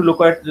 what you have to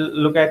look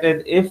at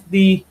is if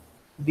the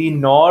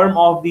norm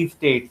of these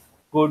states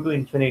go to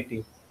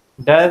infinity,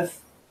 does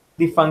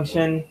the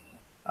function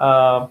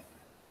uh,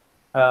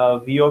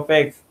 v of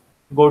x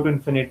go to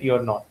infinity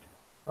or not?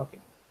 Okay,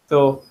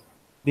 so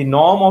the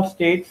norm of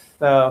states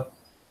uh,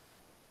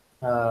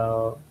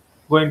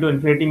 going to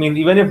infinity means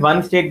even if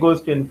one state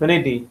goes to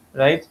infinity,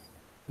 right?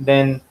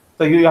 Then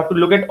so you have to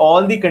look at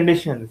all the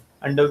conditions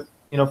under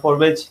for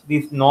which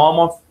this norm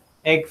of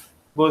x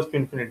goes to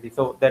infinity.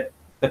 So that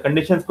the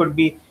conditions could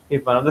be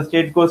if one of the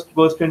states goes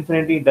to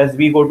infinity, does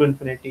v go to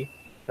infinity,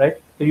 right?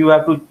 So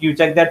you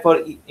check that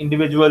for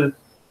individual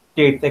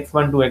states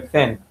x1 to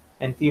xn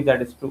and see if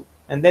that is true,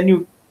 and then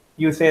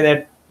you say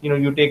that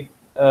you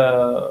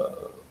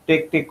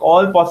take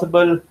all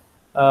possible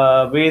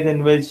ways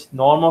in which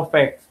norm of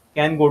x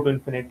can go to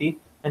infinity,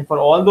 and for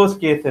all those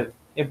cases,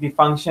 if the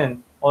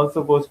function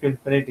also goes to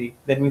infinity,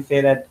 then we say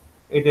that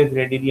it is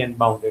readily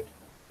unbounded.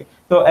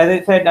 So as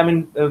I said, I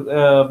mean,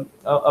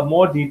 a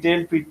more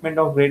detailed treatment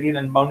of radial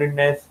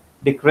unboundedness,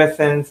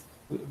 decrescence,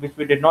 which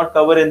we did not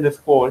cover in this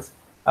course,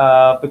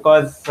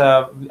 because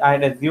I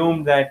had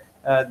assumed that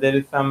there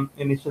is some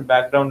initial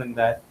background in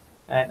that,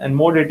 and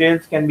more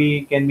details can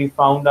be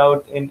found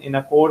out in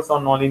a course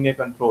on nonlinear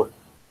control,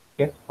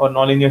 okay, or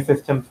nonlinear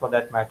systems for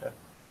that matter.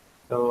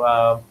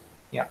 So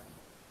yeah,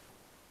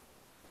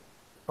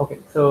 okay.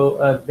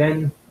 So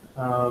then.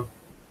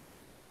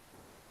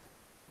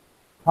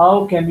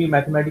 How can we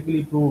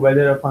mathematically prove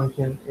whether a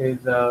function is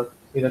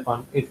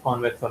is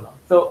convex or not.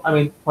 So I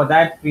mean, for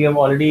that we have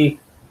already,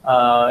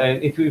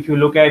 if you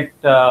look at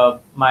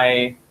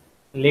my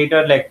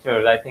later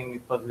lectures, I think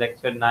it was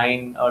lecture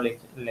 9 or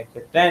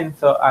lecture 10.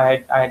 So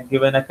I had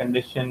given a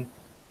condition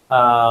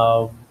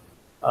uh,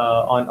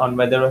 on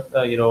whether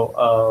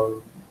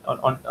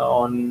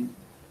on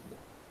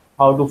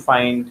how to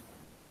find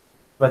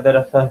whether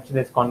a function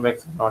is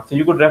convex or not. So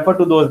you could refer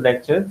to those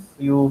lectures.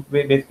 You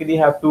basically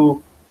have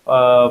to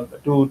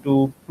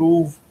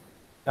prove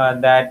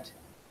that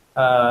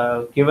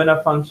given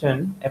a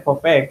function f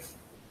of x,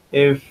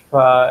 if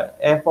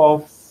f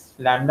of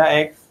lambda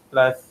x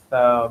plus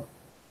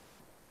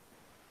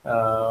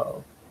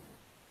 1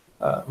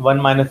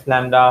 minus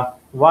lambda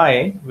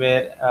y,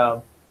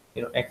 where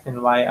x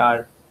and y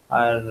are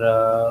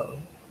uh,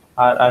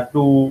 are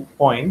 2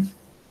 points.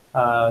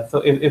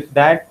 So if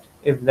that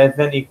is less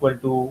than equal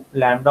to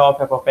lambda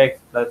of f of x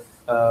plus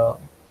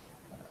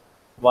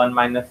 1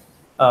 minus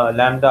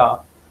lambda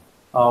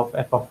of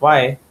f of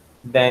y,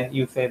 then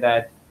you say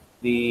that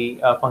the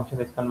function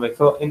is convex.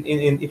 So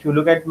if you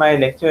look at my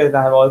lectures,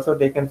 I have also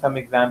taken some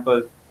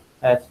examples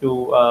as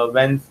to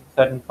when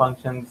certain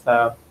functions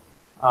are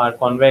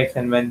convex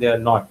and when they are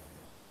not.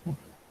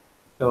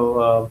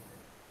 So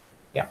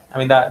yeah, I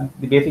mean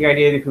the basic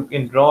idea is if you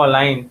can draw a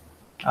line,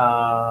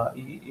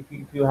 if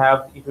you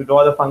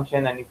draw the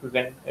function and if you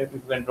can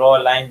draw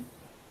a line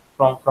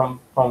from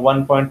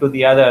one point to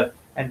the other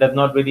and does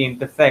not really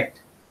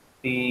intersect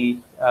the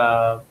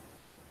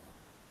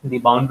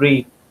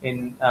boundary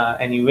in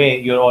any way,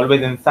 you're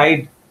always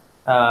inside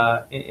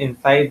the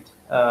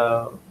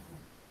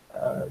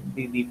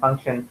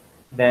function,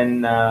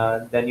 then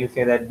you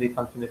say that the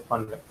function is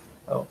convex.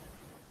 So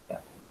yeah.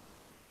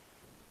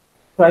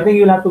 So I think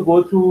you'll have to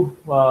go through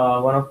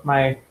one of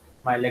my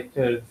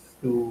lectures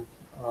to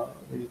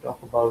really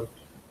talk about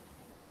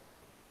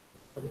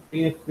the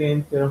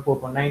pre-explained theorem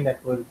 4.9,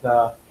 that was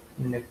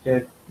in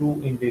lecture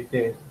 2 in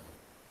detail.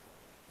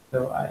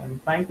 So I am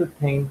trying to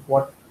think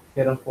what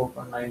theorem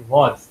 4.9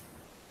 was,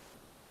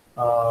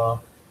 uh,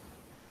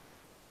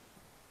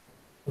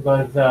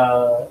 because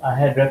I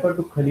had referred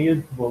to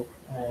Khalil's book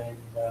and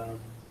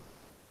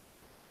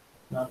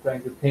now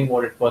trying to think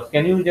what it was.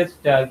 Can you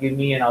just give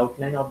me an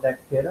outline of that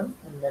theorem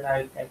and then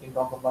I can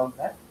talk about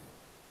that?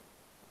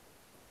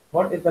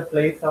 What is the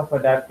place of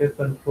adaptive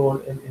control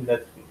in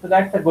industry? So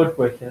that's a good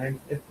question.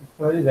 It's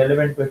a very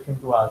relevant question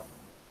to ask.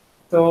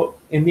 So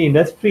in the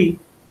industry,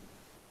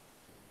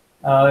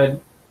 uh,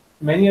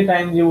 many a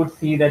times you would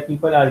see that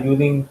people are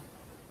using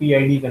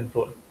PID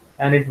control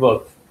and it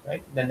works,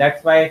 right? Then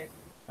that's why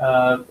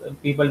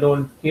people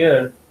don't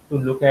care to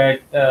look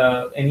at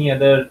any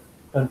other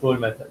control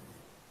method.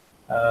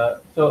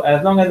 So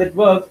as long as it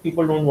works,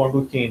 people don't want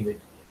to change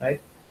it, right?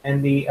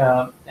 And the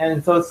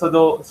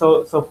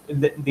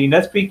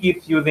industry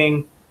keeps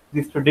using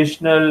these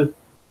traditional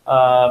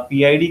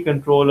PID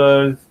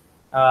controllers.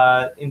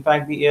 In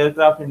fact, the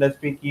aircraft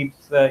industry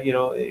keeps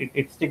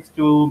it sticks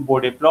to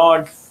Bode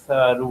plots,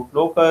 root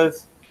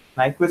locus,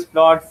 Nyquist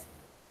plots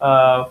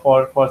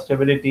for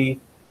stability,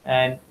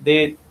 and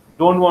they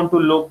don't want to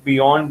look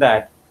beyond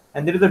that.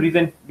 And there is a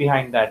reason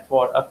behind that.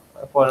 For an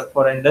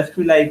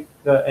industry like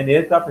an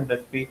aircraft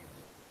industry,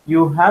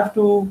 you have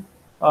to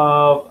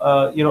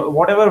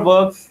whatever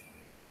works,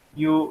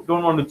 you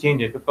don't want to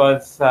change it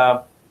because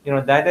that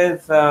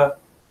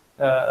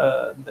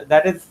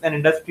is an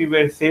industry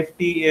where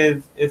safety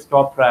is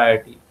top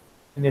priority,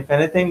 and if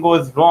anything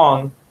goes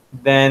wrong,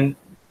 then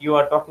you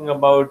are talking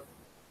about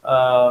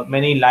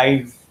many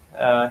lives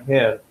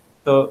here.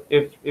 So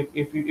if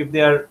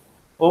they are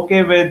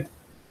okay with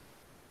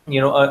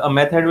a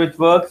method which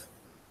works,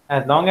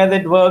 as long as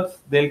it works,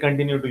 they'll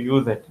continue to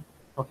use it.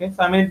 Okay,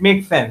 so I mean it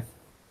makes sense,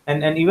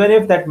 and even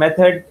if that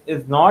method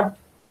uh,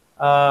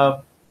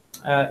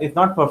 is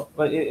not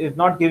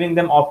giving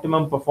them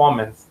optimum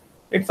performance,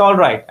 it's all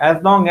right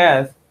as long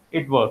as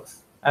it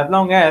works, as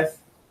long as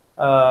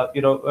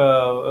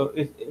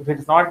if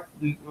it's not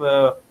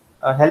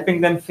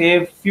helping them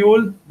save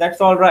fuel,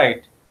 that's all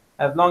right.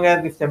 As long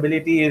as the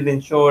stability is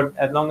ensured,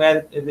 as long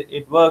as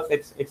it works,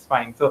 it's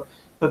fine. So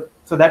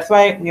that's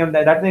why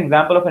that's an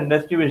example of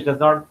industry which does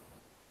not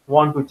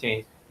want to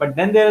change. But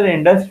then there are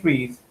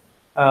industries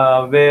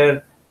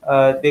where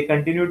they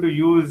continue to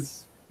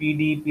use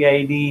PD,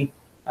 PID,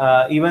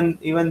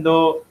 even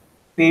though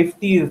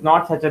safety is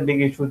not such a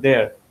big issue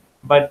there.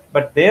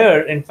 But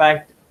there, in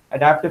fact,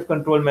 adaptive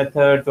control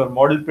methods or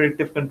model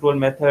predictive control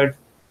methods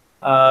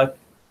uh,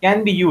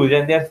 can be used,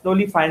 and they are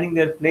slowly finding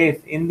their place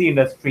in the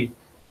industry.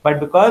 But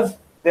because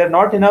there are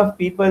not enough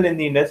people in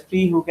the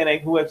industry who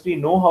actually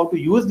know how to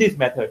use these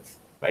methods,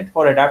 right?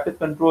 For adaptive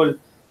control,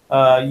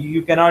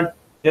 you cannot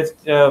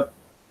just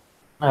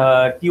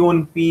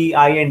tune P,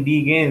 I, and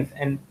D gains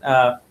and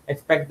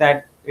expect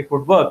that it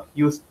would work.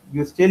 You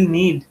still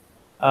need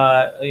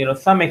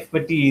some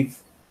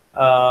expertise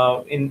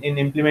in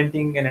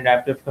implementing an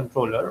adaptive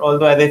controller.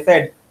 Although, as I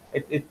said,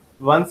 it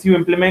once you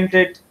implement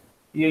it,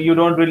 you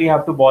don't really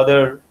have to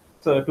bother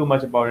too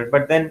much about it.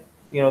 But then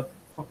the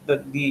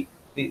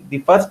the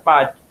first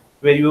part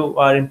where you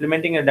are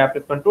implementing an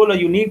adaptive controller,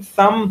 you need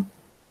some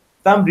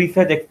some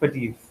research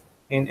expertise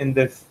in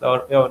this,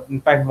 or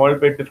in fact model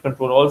predictive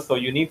control also.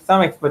 You need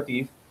some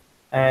expertise,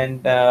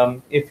 and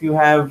if you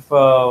have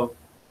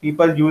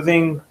people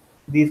using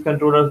these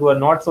controllers who are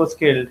not so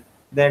skilled,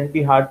 then it'd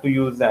be hard to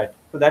use that.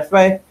 So that's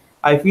why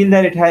I feel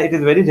that it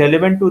is very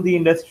relevant to the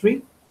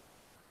industry,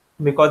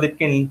 because it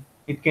can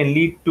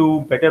lead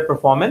to better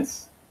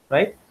performance,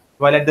 right?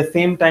 While at the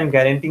same time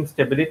guaranteeing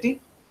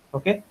stability.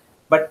 Okay,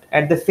 but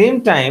at the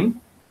same time,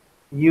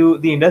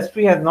 the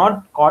industry has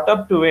not caught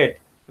up to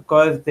it,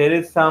 because there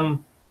is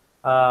some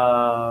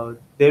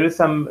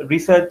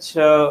research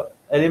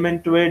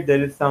element to it.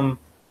 There is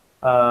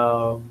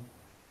uh,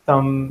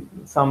 some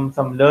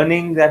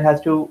learning that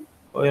has to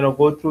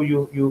go through.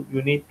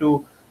 You need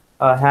to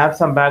have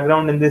some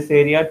background in this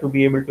area to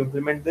be able to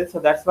implement this. So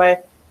that's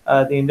why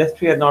the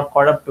industry has not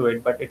caught up to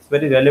it, but it's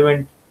very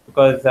relevant,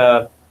 because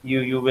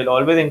you will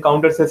always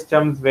encounter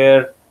systems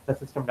where the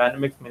system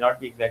dynamics may not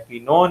be exactly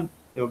known.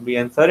 There would be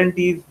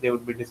uncertainties, there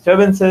would be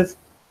disturbances.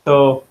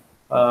 So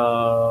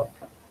uh,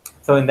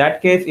 so in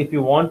that case, if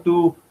you want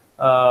to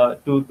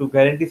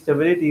guarantee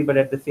stability, but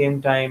at the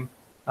same time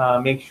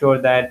make sure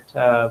that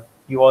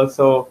you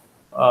also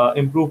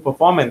improve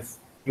performance,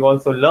 you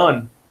also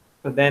learn.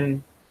 So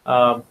then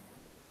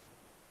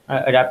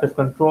adaptive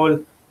control,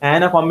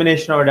 and a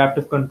combination of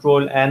adaptive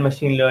control and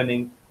machine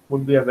learning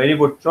would be a very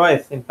good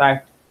choice. In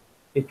fact,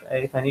 if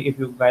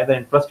you guys are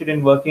interested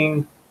in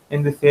working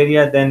in this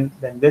area, then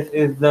this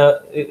is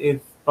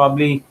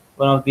probably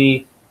one of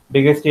the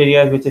biggest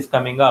areas which is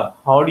coming up.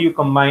 How do you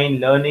combine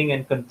learning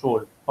and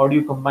control? How do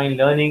you combine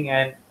learning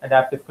and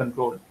adaptive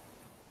control?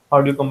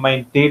 How do you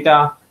combine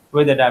data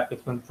with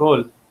adaptive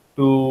control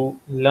to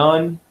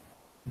learn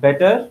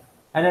better,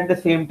 and at the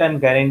same time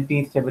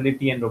guarantee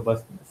stability and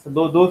robustness?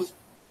 So those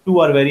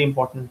two are very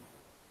important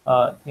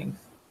things.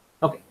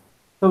 Okay,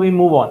 so we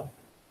move on.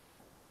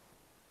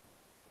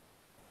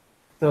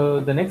 So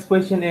the next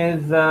question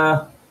is,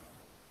 uh,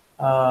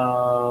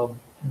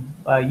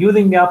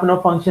 using the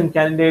Lyapunov function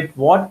candidate,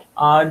 what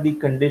are the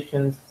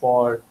conditions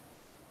for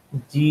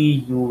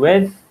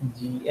GUS,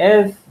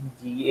 GS,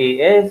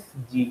 GAS,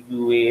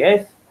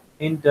 GUAS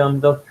in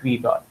terms of V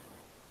dot?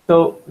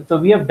 So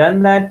we have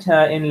done that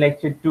in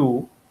lecture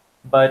 2,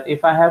 but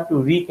if I have to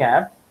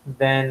recap,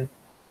 then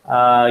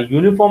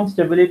uniform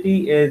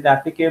stability is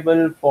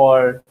applicable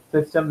for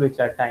systems which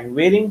are time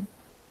varying.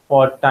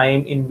 For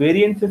time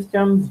invariant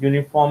systems,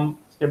 uniform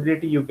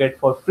stability you get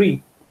for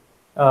free.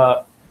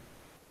 Uh,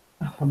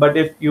 but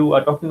if you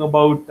are talking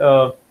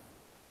about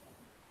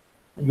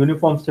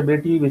uniform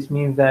stability, which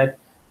means that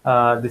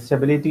the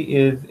stability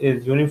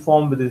is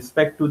uniform with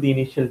respect to the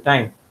initial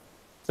time.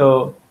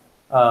 So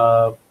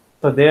uh,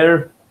 so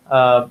there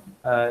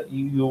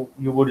you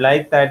would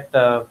like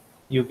that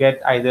you get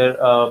either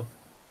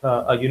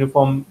a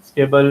uniform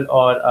stable,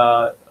 or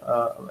a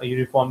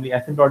uniformly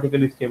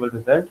asymptotically stable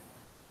result.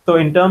 So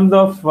in terms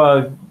of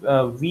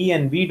V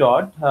and V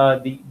dot,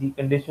 the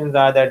conditions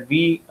are that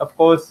V, of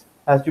course,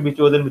 has to be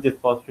chosen which is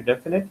positive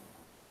definite,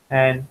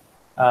 and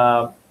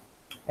uh,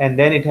 and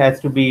then it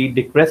has to be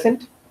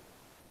decrescent.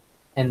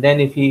 And then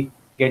if we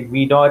get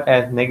V dot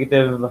as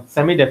negative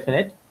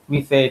semi-definite,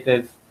 we say it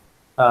is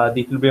the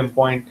equilibrium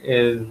point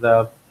is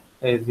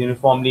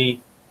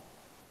uniformly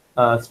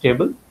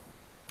stable.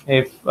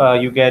 If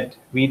you get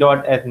V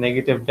dot as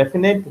negative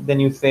definite, then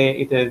you say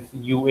it is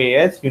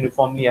UAS,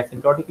 uniformly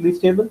asymptotically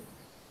stable.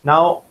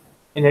 Now,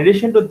 in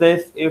addition to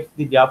this, if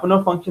the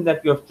Lyapunov function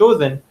that you have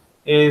chosen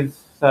is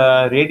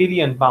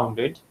radially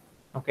unbounded,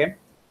 okay,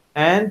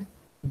 and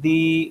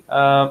the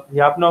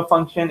Lyapunov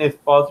function is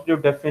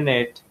positive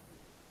definite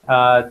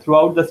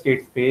throughout the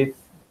state space,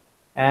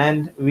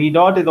 and V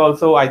dot is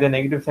also either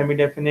negative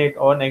semi-definite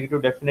or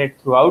negative definite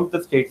throughout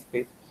the state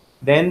space,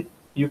 then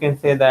you can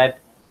say that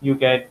you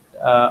get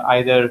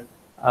either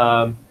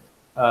um,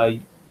 uh,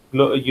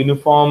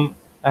 uniform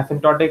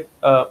asymptotic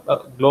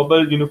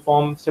global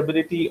uniform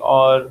stability,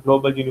 or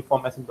global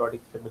uniform asymptotic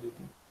stability.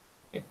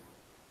 Okay.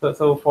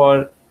 So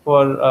for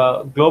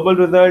global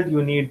result,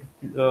 you need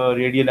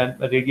radial and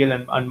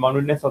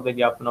unboundedness of the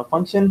Lyapunov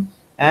function,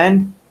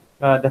 and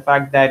the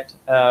fact that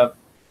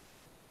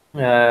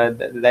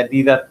that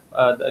these are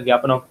the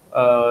Lyapunov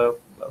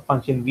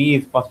function V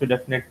is positive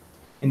definite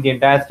in the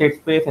entire state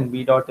space, and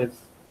V dot is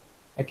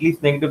at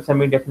least negative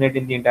semi-definite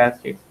in the entire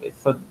state space.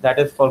 So that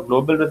is for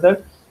global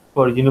result.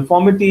 For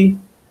uniformity,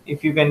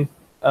 if you can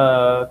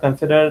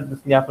consider this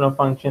Lyapunov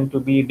function to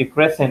be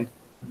decrescent,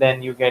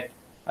 then you get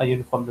a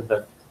uniform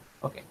result.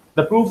 Okay.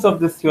 The proofs of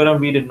this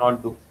theorem we did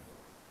not do.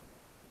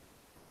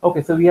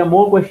 Okay, so we have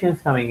more questions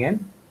coming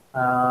in.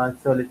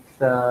 So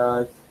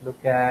let's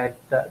look at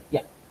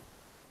yeah.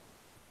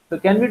 So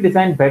can we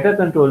design better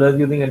controllers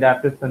using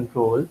adaptive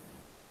control,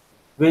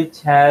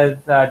 which has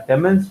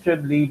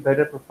demonstrably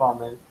better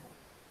performance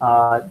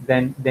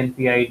than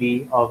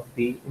PID of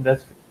the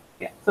industry?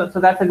 Yeah, so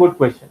that's a good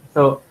question.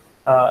 So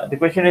the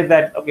question is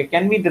that, okay,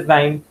 can we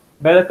design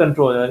better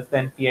controllers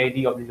than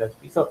PID of the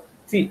industry? So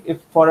see,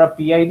 if for a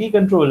PID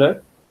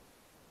controller,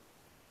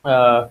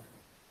 uh,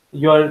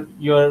 your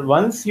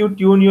once you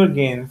tune your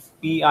gains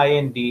P, I,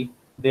 and D,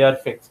 they are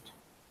fixed.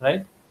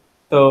 right?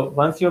 So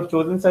once you have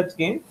chosen such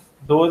gains,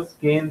 those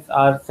gains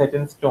are set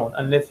in stone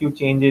unless you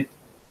change it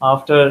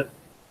after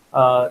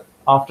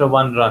after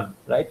one run,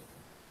 right?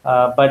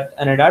 But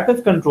an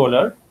adaptive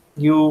controller,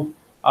 you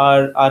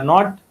are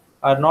not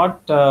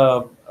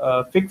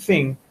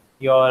fixing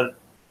your,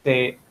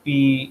 say,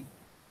 p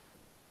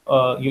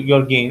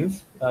your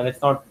gains.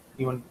 Let's not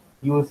even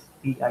use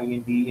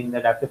PIND in the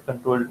adaptive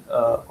control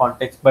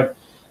context, but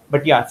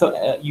yeah.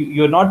 So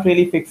you're not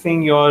really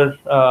fixing your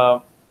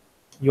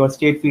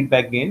state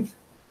feedback gains.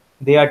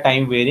 They are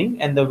time varying,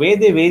 and the way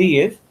they vary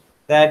is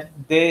that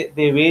they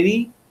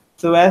vary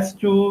so as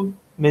to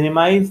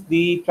minimize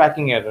the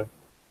tracking error,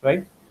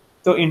 right?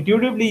 So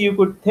intuitively, you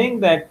could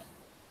think that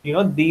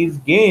these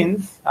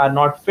gains are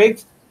not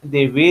fixed;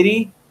 they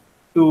vary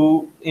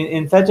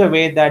in such a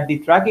way that the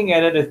tracking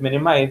error is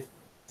minimized.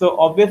 So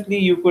obviously,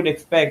 you could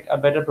expect a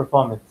better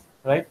performance,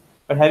 right?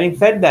 But having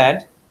said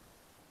that,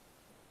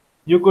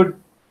 you could,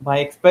 by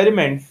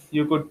experiments,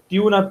 you could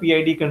tune a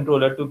PID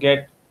controller to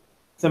get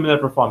similar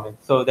performance.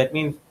 So that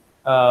means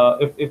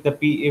if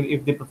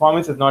the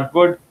performance is not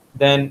good,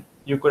 then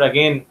you could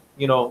again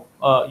you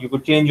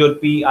could change your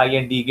P, I,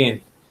 and D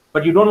gains.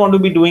 But you don't want to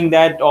be doing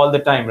that all the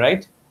time,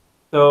 right?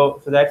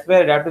 So that's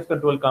where adaptive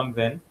control comes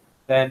in.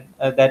 Then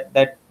uh,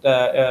 the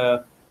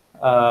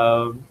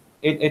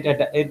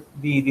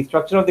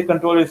structure of the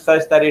control is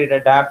such that it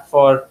adapts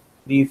for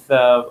these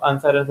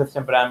uncertain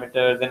system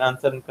parameters and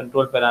uncertain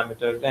control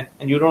parameters,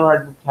 and you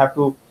don't have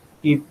to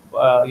keep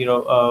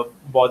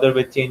bother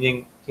with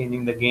changing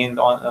the gains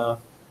on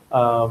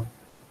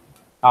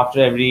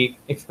after every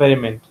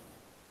experiment.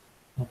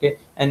 Okay,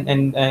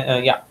 and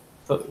yeah,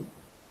 so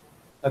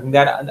I think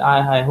that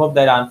I hope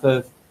that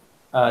answers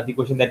the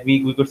question, that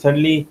we could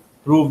certainly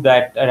prove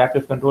that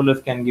adaptive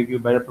controllers can give you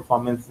better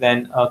performance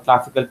than a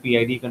classical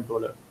PID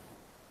controller.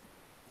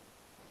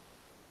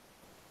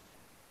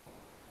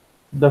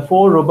 The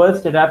four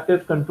robust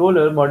adaptive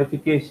controller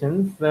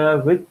modifications,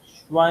 which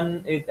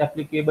one is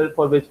applicable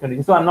for which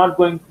condition? So I'm not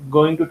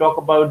going to talk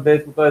about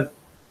this because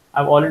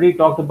I've already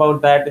talked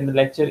about that in the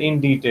lecture in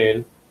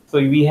detail. So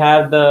we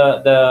have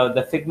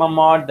the sigma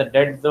mod, the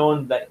dead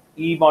zone, the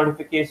E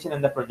modification,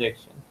 and the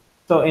projection.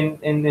 So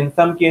in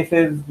some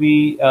cases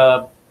we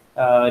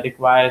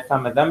require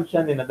some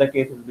assumptions. In other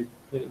cases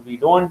we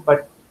don't.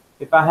 But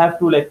if I have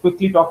to like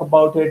quickly talk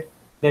about it,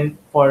 then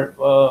for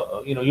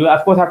you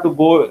of course have to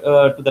go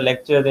to the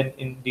lectures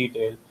in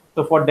detail.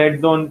 So for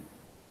dead zone,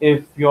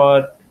 if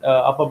your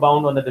upper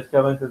bound on the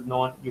disturbance is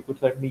known, you could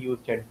certainly use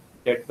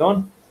dead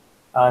zone.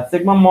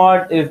 Sigma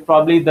mod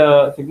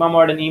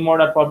and E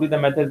mod are probably the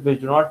methods which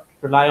do not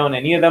rely on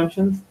any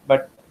assumptions,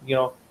 but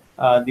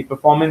the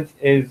performance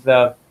is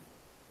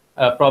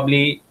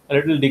probably a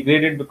little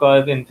degraded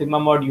because in sigma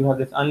mod you have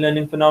this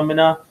unlearning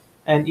phenomena,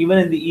 and even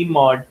in the E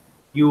mod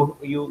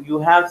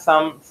you have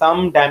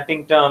some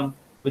damping term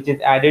which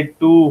is added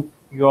to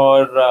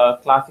your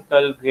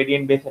classical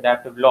gradient based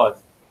adaptive laws.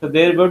 So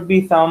there would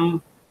be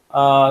some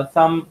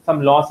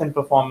loss in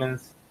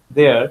performance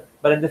there,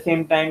 but at the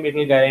same time it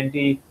will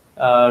guarantee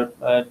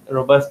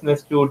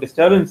robustness to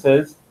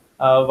disturbances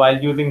while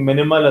using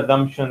minimal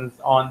assumptions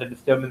on the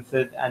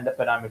disturbances and the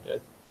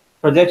parameters.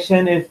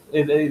 Projection is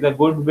a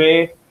good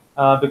way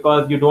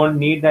because you don't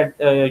need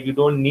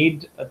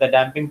the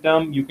damping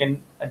term. You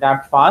can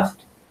adapt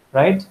fast,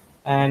 right?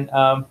 And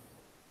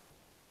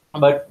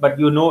but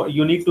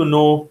you need to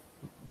know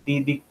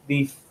the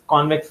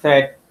convex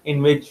set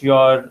in which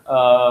your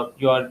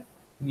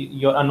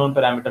unknown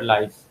parameter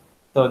lies.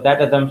 So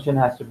that assumption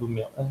has to be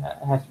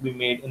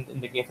made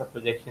in the case of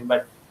projection.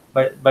 But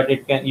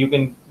you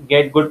can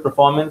get good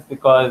performance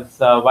because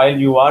while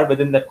you are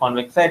within that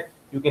convex set,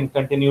 you can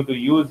continue to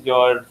use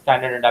your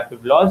standard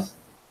adaptive laws.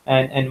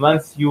 And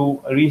once you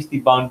reach the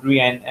boundary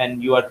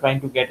and you are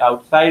trying to get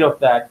outside of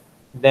that,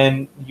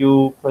 then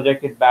you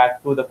project it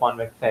back to the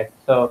convex set.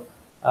 So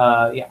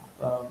yeah,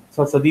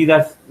 so these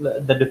are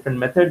the different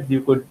methods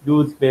you could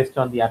use based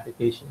on the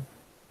application.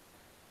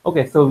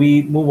 Okay, so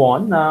we move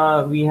on.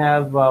 We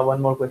have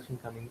one more question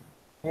coming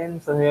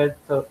in.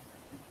 So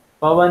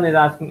Pawan is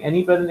asking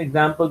any present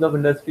examples of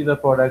industries or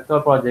products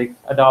or projects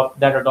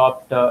adopt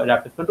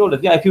adaptive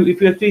controllers. Yeah, if you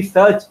actually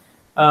search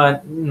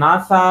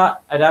NASA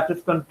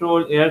adaptive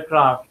control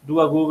aircraft,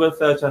 do a Google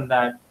search on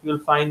that, you'll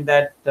find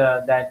that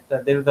there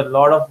is a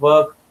lot of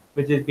work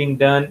which is being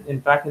done.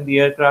 In fact, in the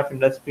aircraft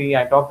industry,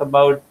 I talked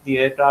about the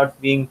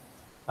aircraft being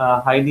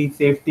highly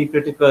safety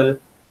critical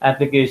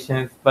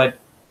applications,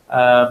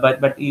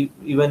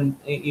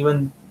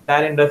 even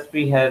that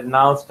industry has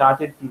now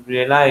started to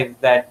realize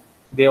that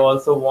they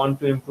also want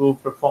to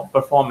improve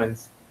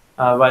performance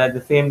while at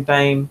the same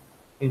time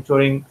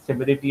ensuring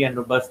stability and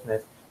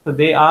robustness. So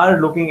they are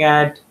looking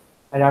at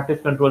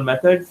adaptive control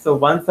methods. So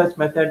one such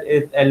method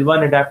is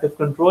L1 adaptive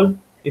control.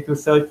 If you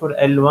search for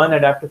L1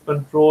 adaptive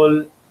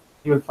control,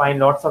 you'll find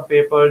lots of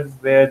papers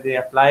where they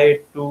apply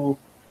it to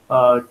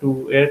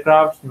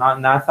aircrafts.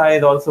 NASA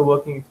is also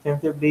working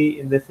extensively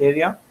in this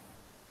area.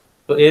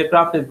 So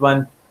aircraft is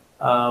one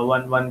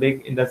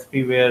big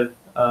industry where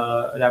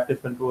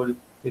adaptive control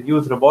is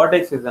used.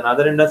 Robotics is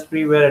another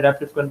industry where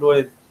adaptive control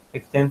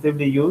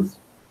extensively used.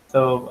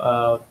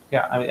 So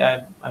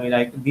yeah, I mean,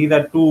 like these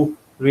are two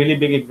really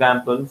big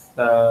examples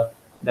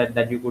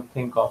that you could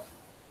think of.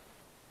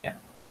 Yeah.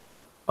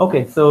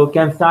 Okay, so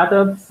can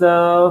startups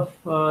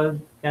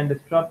can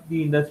disrupt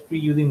the industry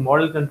using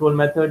model control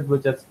methods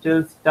which are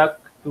still stuck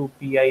to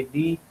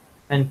PID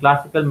and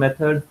classical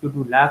methods due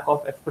to lack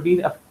of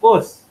expertise? Of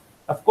course,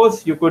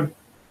 you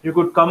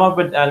could come up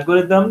with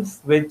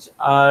algorithms which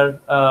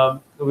are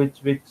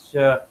which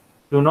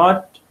do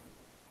not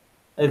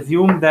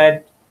assume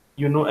that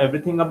you know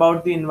everything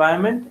about the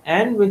environment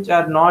and which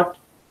are not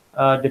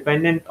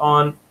dependent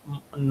on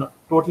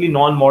totally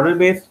non-model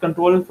based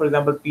control. For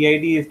example,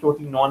 PID is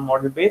totally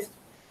non-model based,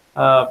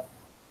 uh,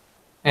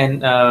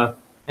 and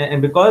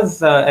and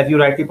because as you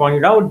rightly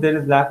pointed out, there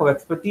is lack of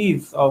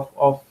expertise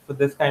of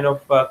this kind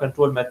of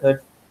control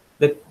methods.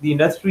 The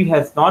industry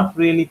has not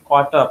really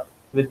caught up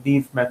with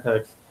these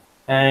methods,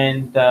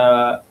 and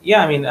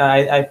yeah, I mean,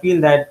 I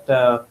feel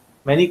that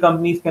many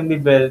companies can be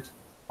built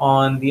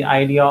on the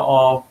idea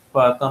of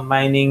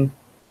combining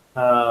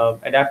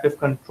adaptive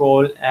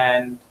control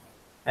and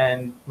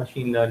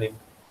machine learning.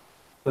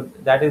 So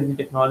that is the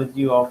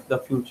technology of the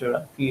future,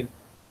 I feel.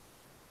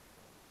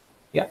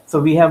 Yeah, so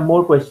we have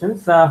more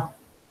questions.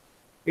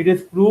 It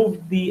is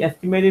proved the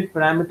estimated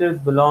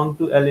parameters belong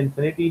to L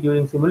infinity.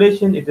 During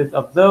simulation, it is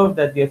observed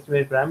that the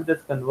estimated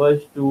parameters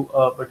converge to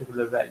a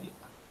particular value.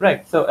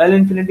 Right. So L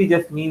infinity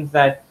just means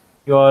that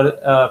your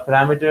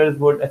parameters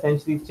would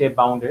essentially stay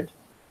bounded.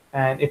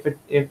 And if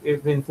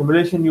in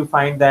simulation you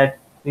find that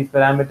these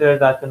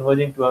parameters are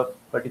converging to a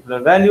particular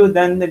value,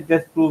 then it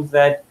just proves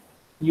that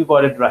you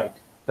got it right.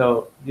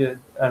 So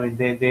I mean,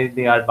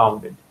 they are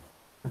bounded.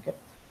 Okay.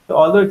 So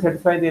although it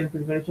satisfies the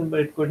infinite condition, but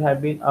it could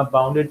have been a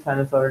bounded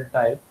sinusoidal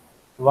type,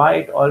 why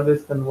it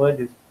always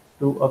converges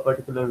to a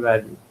particular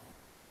value.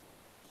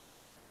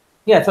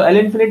 Yeah, so L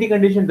infinity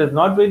condition does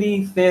not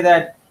really say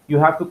that you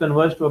have to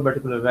converge to a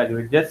particular value.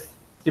 It just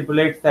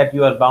stipulates that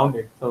you are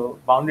bounded. So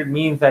bounded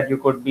means that you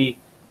could be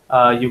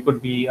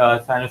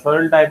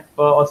sinusoidal type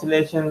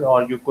oscillations,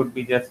 or you could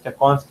be just a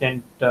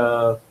constant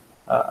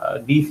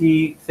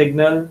DC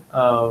signal.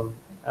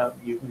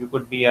 You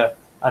could be a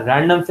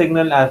random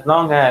signal as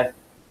long as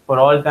for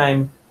all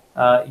time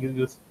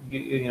you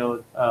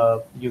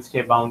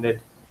stay bounded.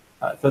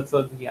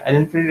 So yeah, L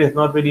infinity does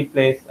not really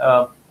place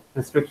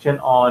restriction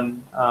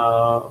on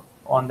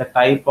the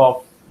type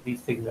of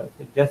these signals.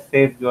 It just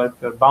says if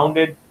you're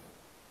bounded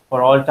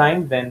for all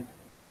time, then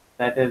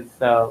that is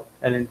L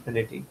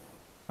infinity.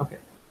 Okay.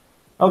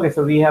 Okay,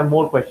 so we have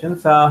more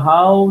questions.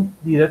 How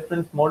the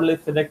reference model is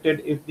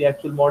selected if the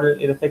actual model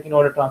is a second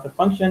order transfer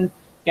function?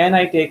 Can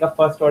I take a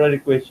first order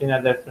equation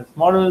as a reference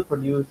model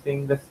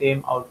producing the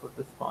same output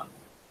response?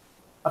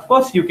 Of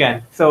course you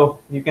can. So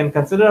you can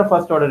consider a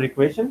first order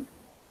equation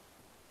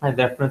as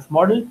reference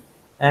model,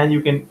 and you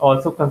can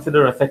also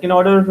consider a second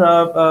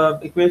order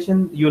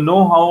equation. You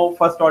know how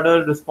first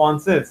order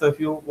response is, so if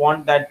you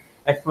want that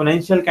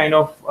exponential kind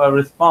of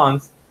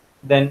response,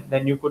 then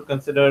you could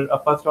consider a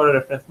first order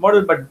reference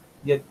model. But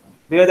yeah,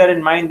 bear that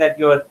in mind that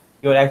your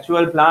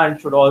actual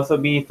plant should also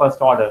be first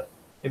order.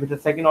 If it's a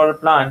second order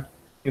plant,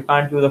 you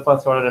can't use a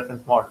first order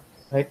reference model,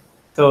 right?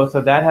 So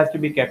that has to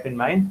be kept in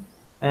mind.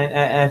 And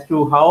as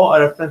to how a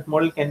reference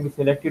model can be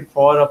selected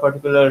for a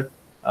particular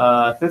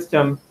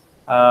system,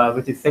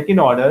 which is second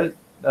order.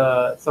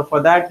 So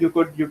for that, you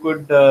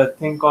could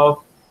think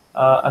of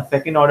a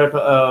second order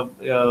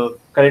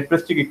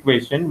characteristic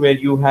equation where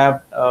you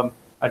have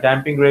a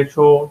damping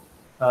ratio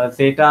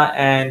zeta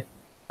and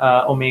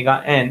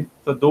omega n.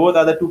 So those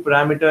are the two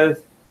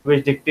parameters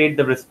which dictate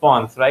the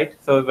response, right?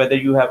 So whether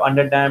you have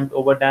underdamped,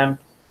 overdamped,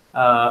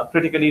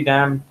 critically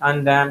damped,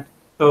 undamped,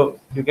 so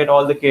you get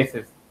all the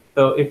cases.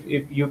 So if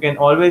you can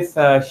always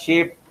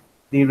shape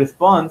the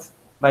response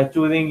by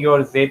choosing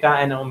your zeta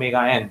and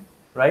omega n,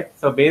 right?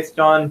 So based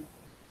on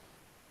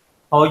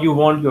how you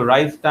want your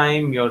rise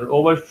time, your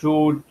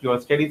overshoot,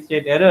 your steady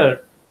state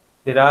error,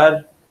 there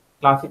are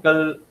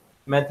classical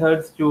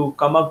methods to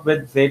come up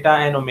with zeta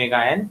and omega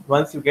n.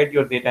 Once you get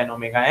your zeta and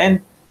omega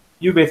n,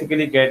 you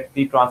basically get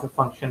the transfer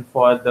function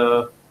for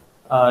the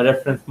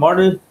reference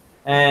model,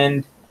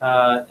 and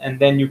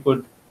then you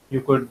could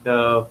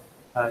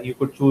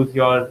choose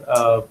your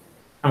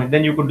I mean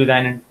then you could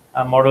design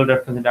a model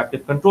reference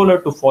adaptive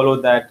controller to follow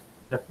that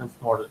reference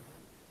model.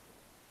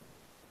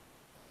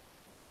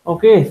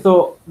 Okay,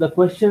 so the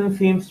question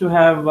seems to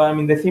have, I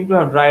mean, they seem to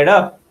have dried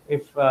up.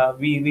 If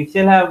we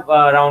still have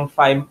around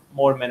 5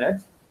 more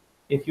minutes.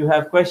 If you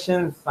have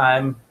questions,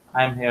 I'm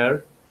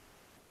here.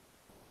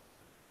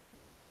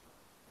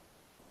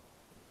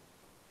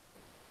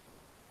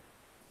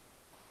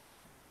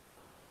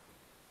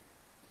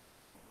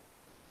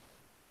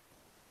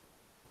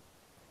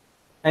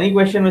 Any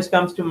question which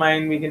comes to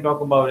mind, we can talk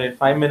about it.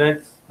 5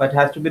 minutes, but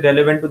has to be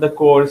relevant to the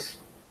course.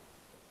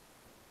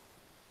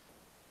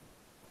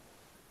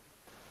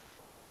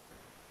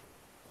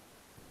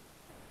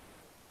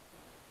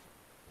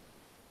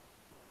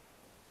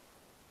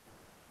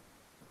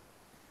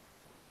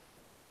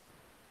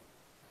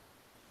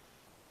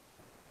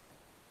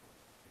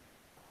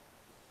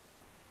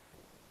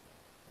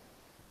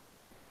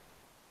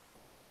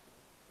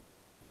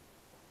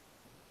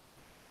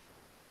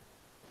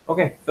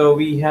 Okay, so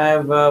we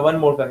have one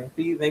more coming.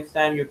 Please, next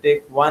time you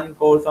take one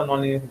course on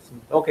nonlinear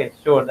systems. Okay,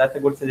 sure, that's a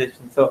good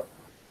suggestion. So,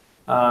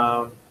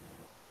 um,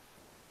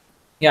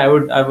 yeah, I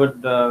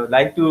would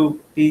like to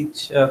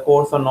teach a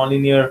course on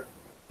nonlinear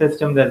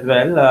systems as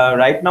well.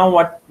 Right now,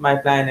 what my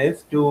plan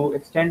is to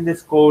extend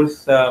this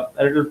course a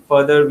little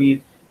further.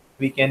 We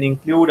can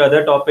include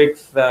other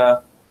topics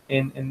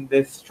in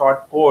this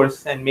short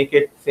course and make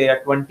it say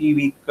a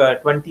 20-week,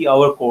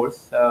 20-hour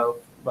course.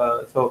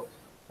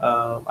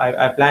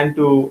 I plan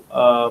to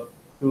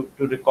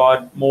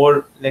record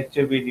more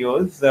lecture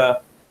videos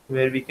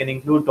where we can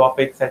include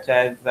topics such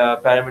as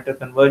parameter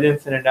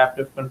convergence and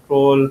adaptive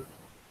control,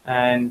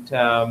 and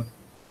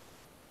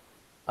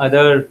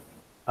other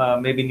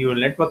maybe neural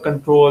network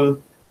control.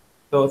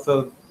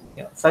 So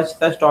yeah,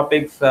 such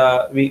topics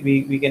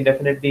we can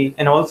definitely,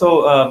 and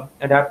also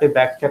adaptive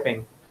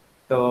backstepping.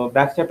 So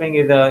backstepping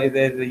is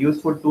a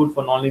useful tool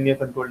for nonlinear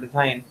control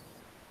design.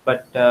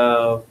 But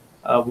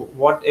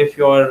what if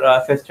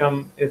your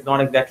system is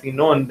not exactly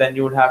known? Then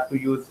you would have to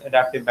use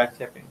adaptive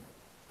backstepping.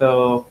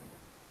 So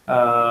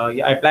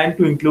yeah, I plan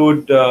to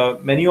include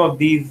many of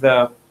these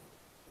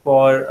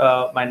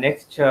for my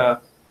next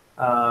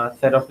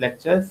set of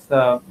lectures.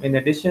 In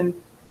addition,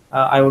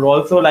 I would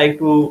also like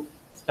to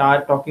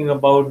start talking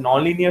about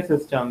nonlinear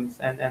systems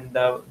and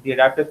the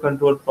adaptive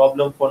control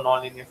problem for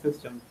nonlinear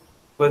systems.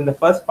 So in the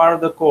first part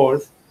of the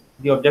course,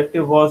 the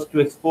objective was to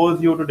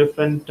expose you to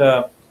different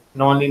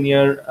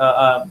nonlinear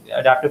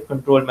adaptive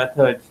control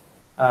methods,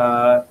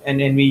 and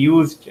then we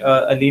used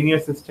a linear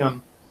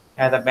system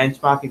as a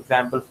benchmark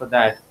example for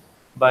that.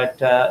 But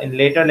in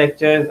later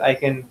lectures, I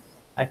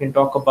can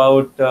talk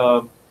about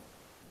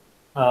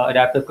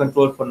adaptive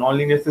control for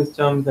nonlinear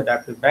systems,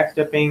 adaptive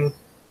backstepping,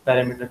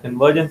 parameter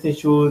convergence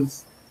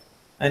issues,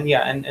 and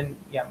yeah, and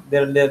yeah,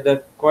 there are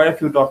quite a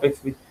few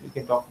topics which we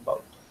can talk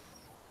about.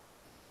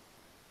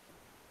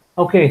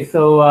 Okay,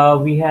 so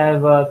we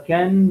have,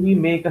 can we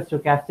make a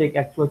stochastic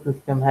actual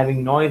system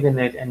having noise in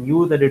it and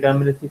use a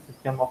deterministic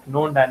system of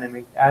known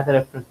dynamics as a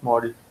reference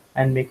model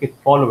and make it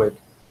follow it?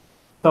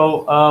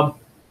 So,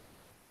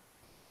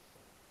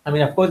 I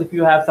mean, of course, if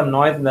you have some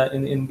noise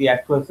in the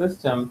actual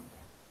system,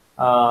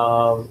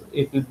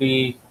 it will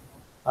be,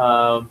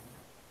 uh,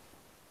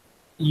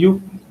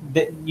 you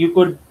you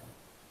could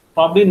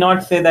probably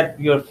not say that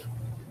you're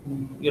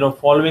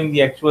following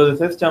the actual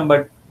system,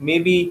 but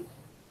maybe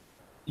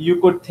you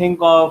could think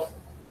of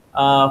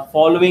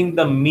following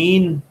the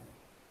mean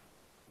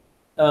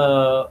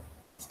uh,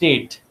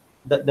 state,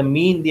 the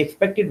mean, the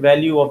expected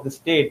value of the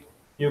state.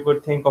 You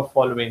could think of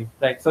following,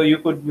 right? So you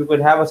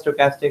could have a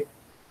stochastic,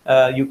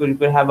 you could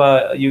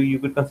have you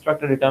could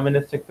construct a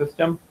deterministic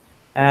system,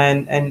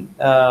 and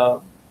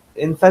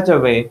in such a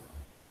way,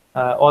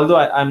 although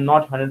I'm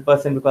not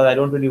 100% because I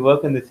don't really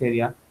work in this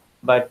area,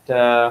 but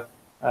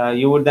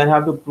you would then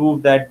have to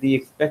prove that the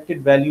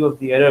expected value of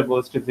the error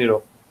goes to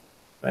zero,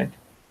 right?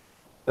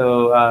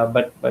 So,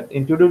 but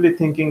intuitively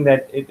thinking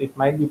that it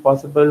might be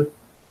possible,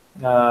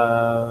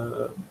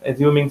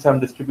 assuming some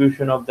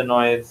distribution of the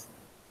noise,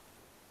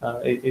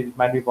 it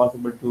might be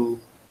possible to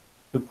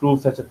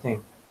prove such a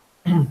thing.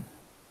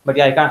 But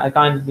yeah, I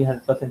can't be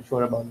 100%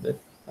 sure about this.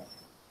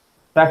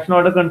 Fraction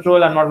order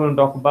control, I'm not going to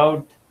talk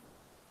about.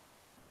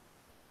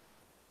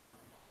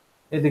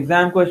 Is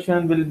exam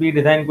question will be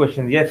design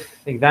questions? Yes,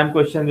 exam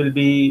question will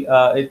be,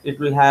 it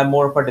will have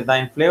more of a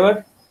design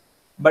flavor,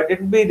 but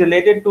it will be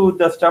related to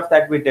the stuff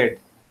that we did.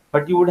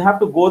 But you would have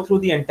to go through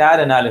the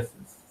entire analysis.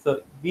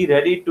 So be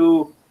ready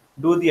to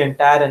do the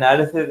entire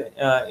analysis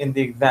in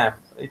the exam.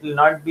 It will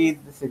not be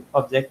this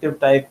objective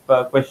type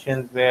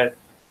questions where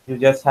you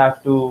just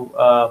have to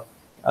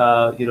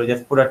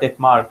just put a tick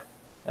mark.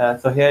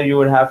 So here you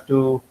would have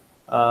to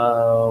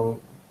uh,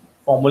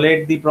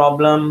 formulate the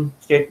problem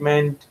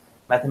statement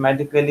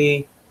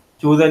mathematically,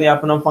 choose a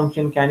Lyapunov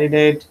function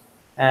candidate,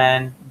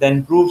 and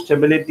then prove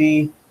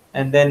stability,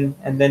 and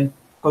then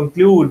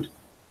conclude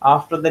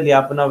after the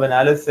Lyapunov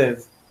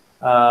analysis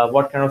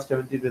what kind of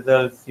stability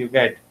results you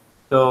get.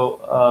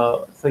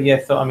 So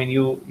yes, so I mean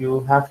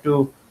you have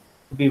to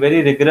be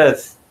very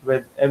rigorous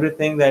with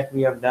everything that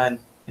we have done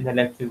in the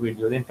lecture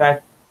videos. In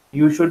fact,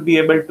 you should be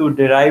able to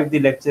derive the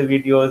lecture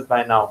videos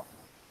by now.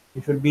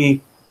 You should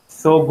be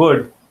so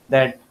good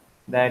that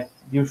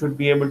you should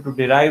be able to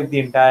derive the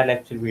entire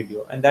lecture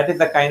video, and that is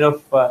the kind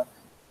of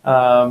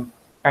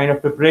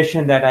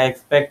preparation that I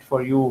expect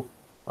for you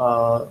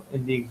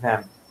in the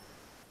exam.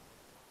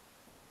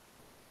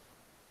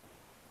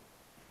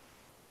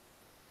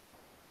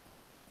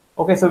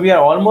 Okay, so we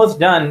are almost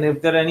done.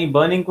 If there are any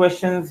burning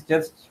questions,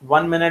 just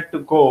 1 minute to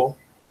go.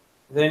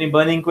 If there are any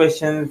burning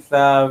questions,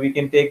 we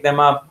can take them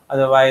up.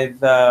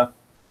 Otherwise,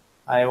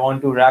 I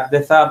want to wrap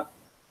this up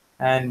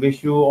and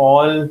wish you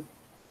all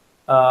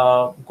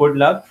good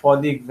luck for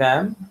the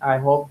exam. I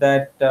hope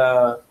that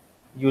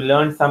you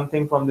learned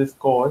something from this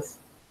course,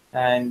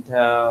 and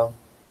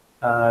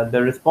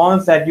the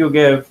response that you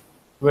give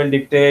will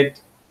dictate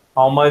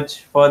how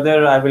much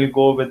further I will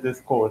go with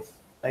this course.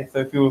 Right. So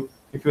if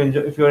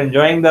you're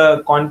enjoying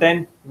the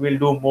content, we'll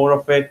do more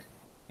of it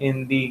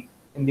in the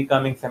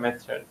coming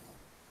semesters.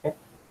 Okay.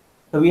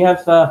 So we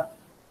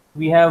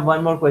have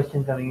one more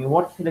question coming in.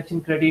 What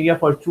selection criteria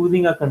for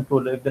choosing a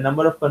controller? If the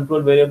number of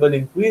control variable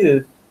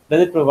increases,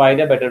 does it provide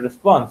a better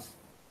response?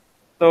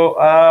 So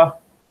I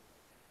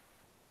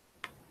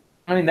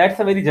mean, that's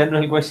a very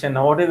general question.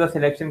 What is the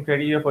selection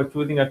criteria for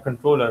choosing a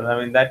controller?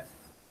 I mean, that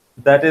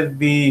is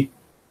the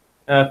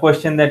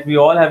question that we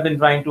all have been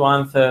trying to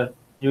answer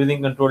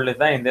using control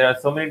design. There are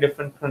so many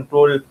different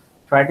control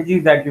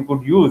strategies that you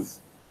could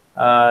use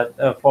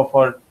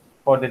for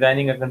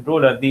designing a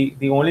controller.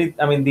 The only,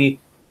 I mean, the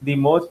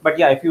most, but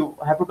yeah, if you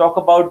have to talk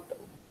about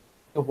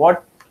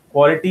what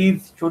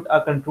qualities should a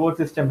control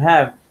system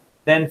have,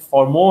 then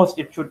foremost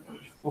it should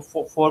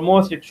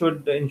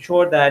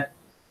ensure that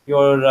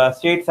your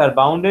states are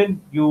bounded.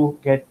 You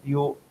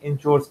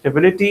ensure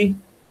stability,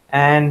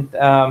 and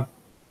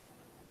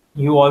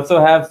you also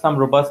have some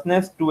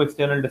robustness to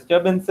external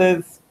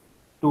disturbances,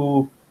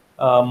 to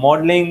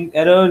modeling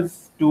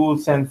errors, to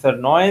sensor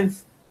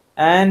noise,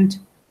 and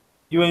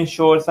you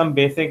ensure some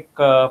basic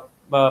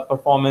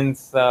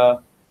performance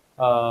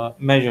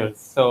measures.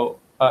 So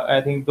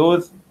I think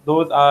those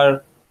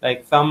are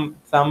like some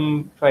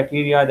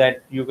criteria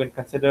that you can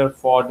consider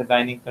for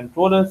designing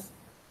controllers.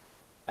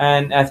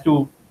 And as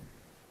to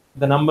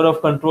the number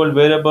of control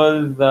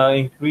variables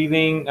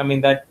increasing, I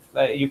mean that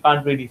you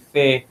can't really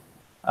say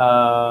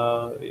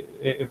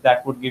if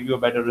that would give you a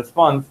better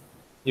response.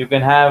 You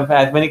can have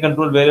as many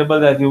control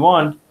variables as you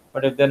want,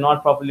 but if they're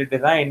not properly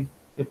designed,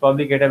 you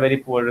probably get a very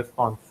poor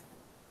response.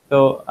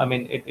 So I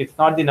mean, it's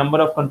not the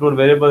number of control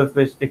variables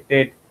which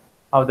dictate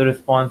how the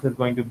response is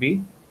going to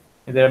be.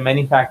 There are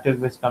many factors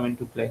which come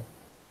into play.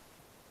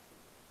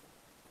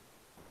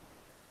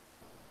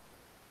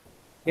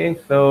 Okay,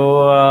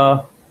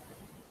 so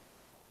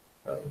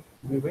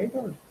we wait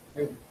or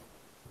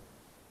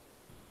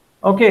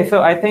okay,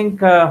 so I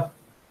think uh,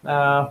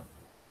 I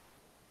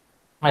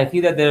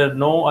see that there are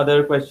no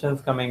other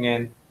questions coming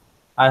in.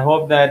 I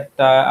hope that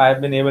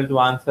I've been able to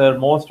answer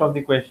most of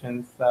the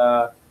questions,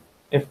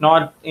 if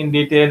not in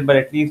detail, but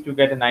at least to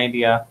get an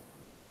idea.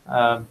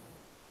 Um,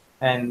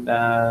 and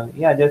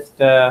yeah, just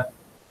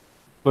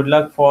good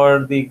luck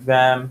for the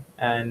exam,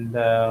 and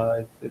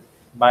it's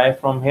bye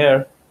from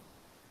here.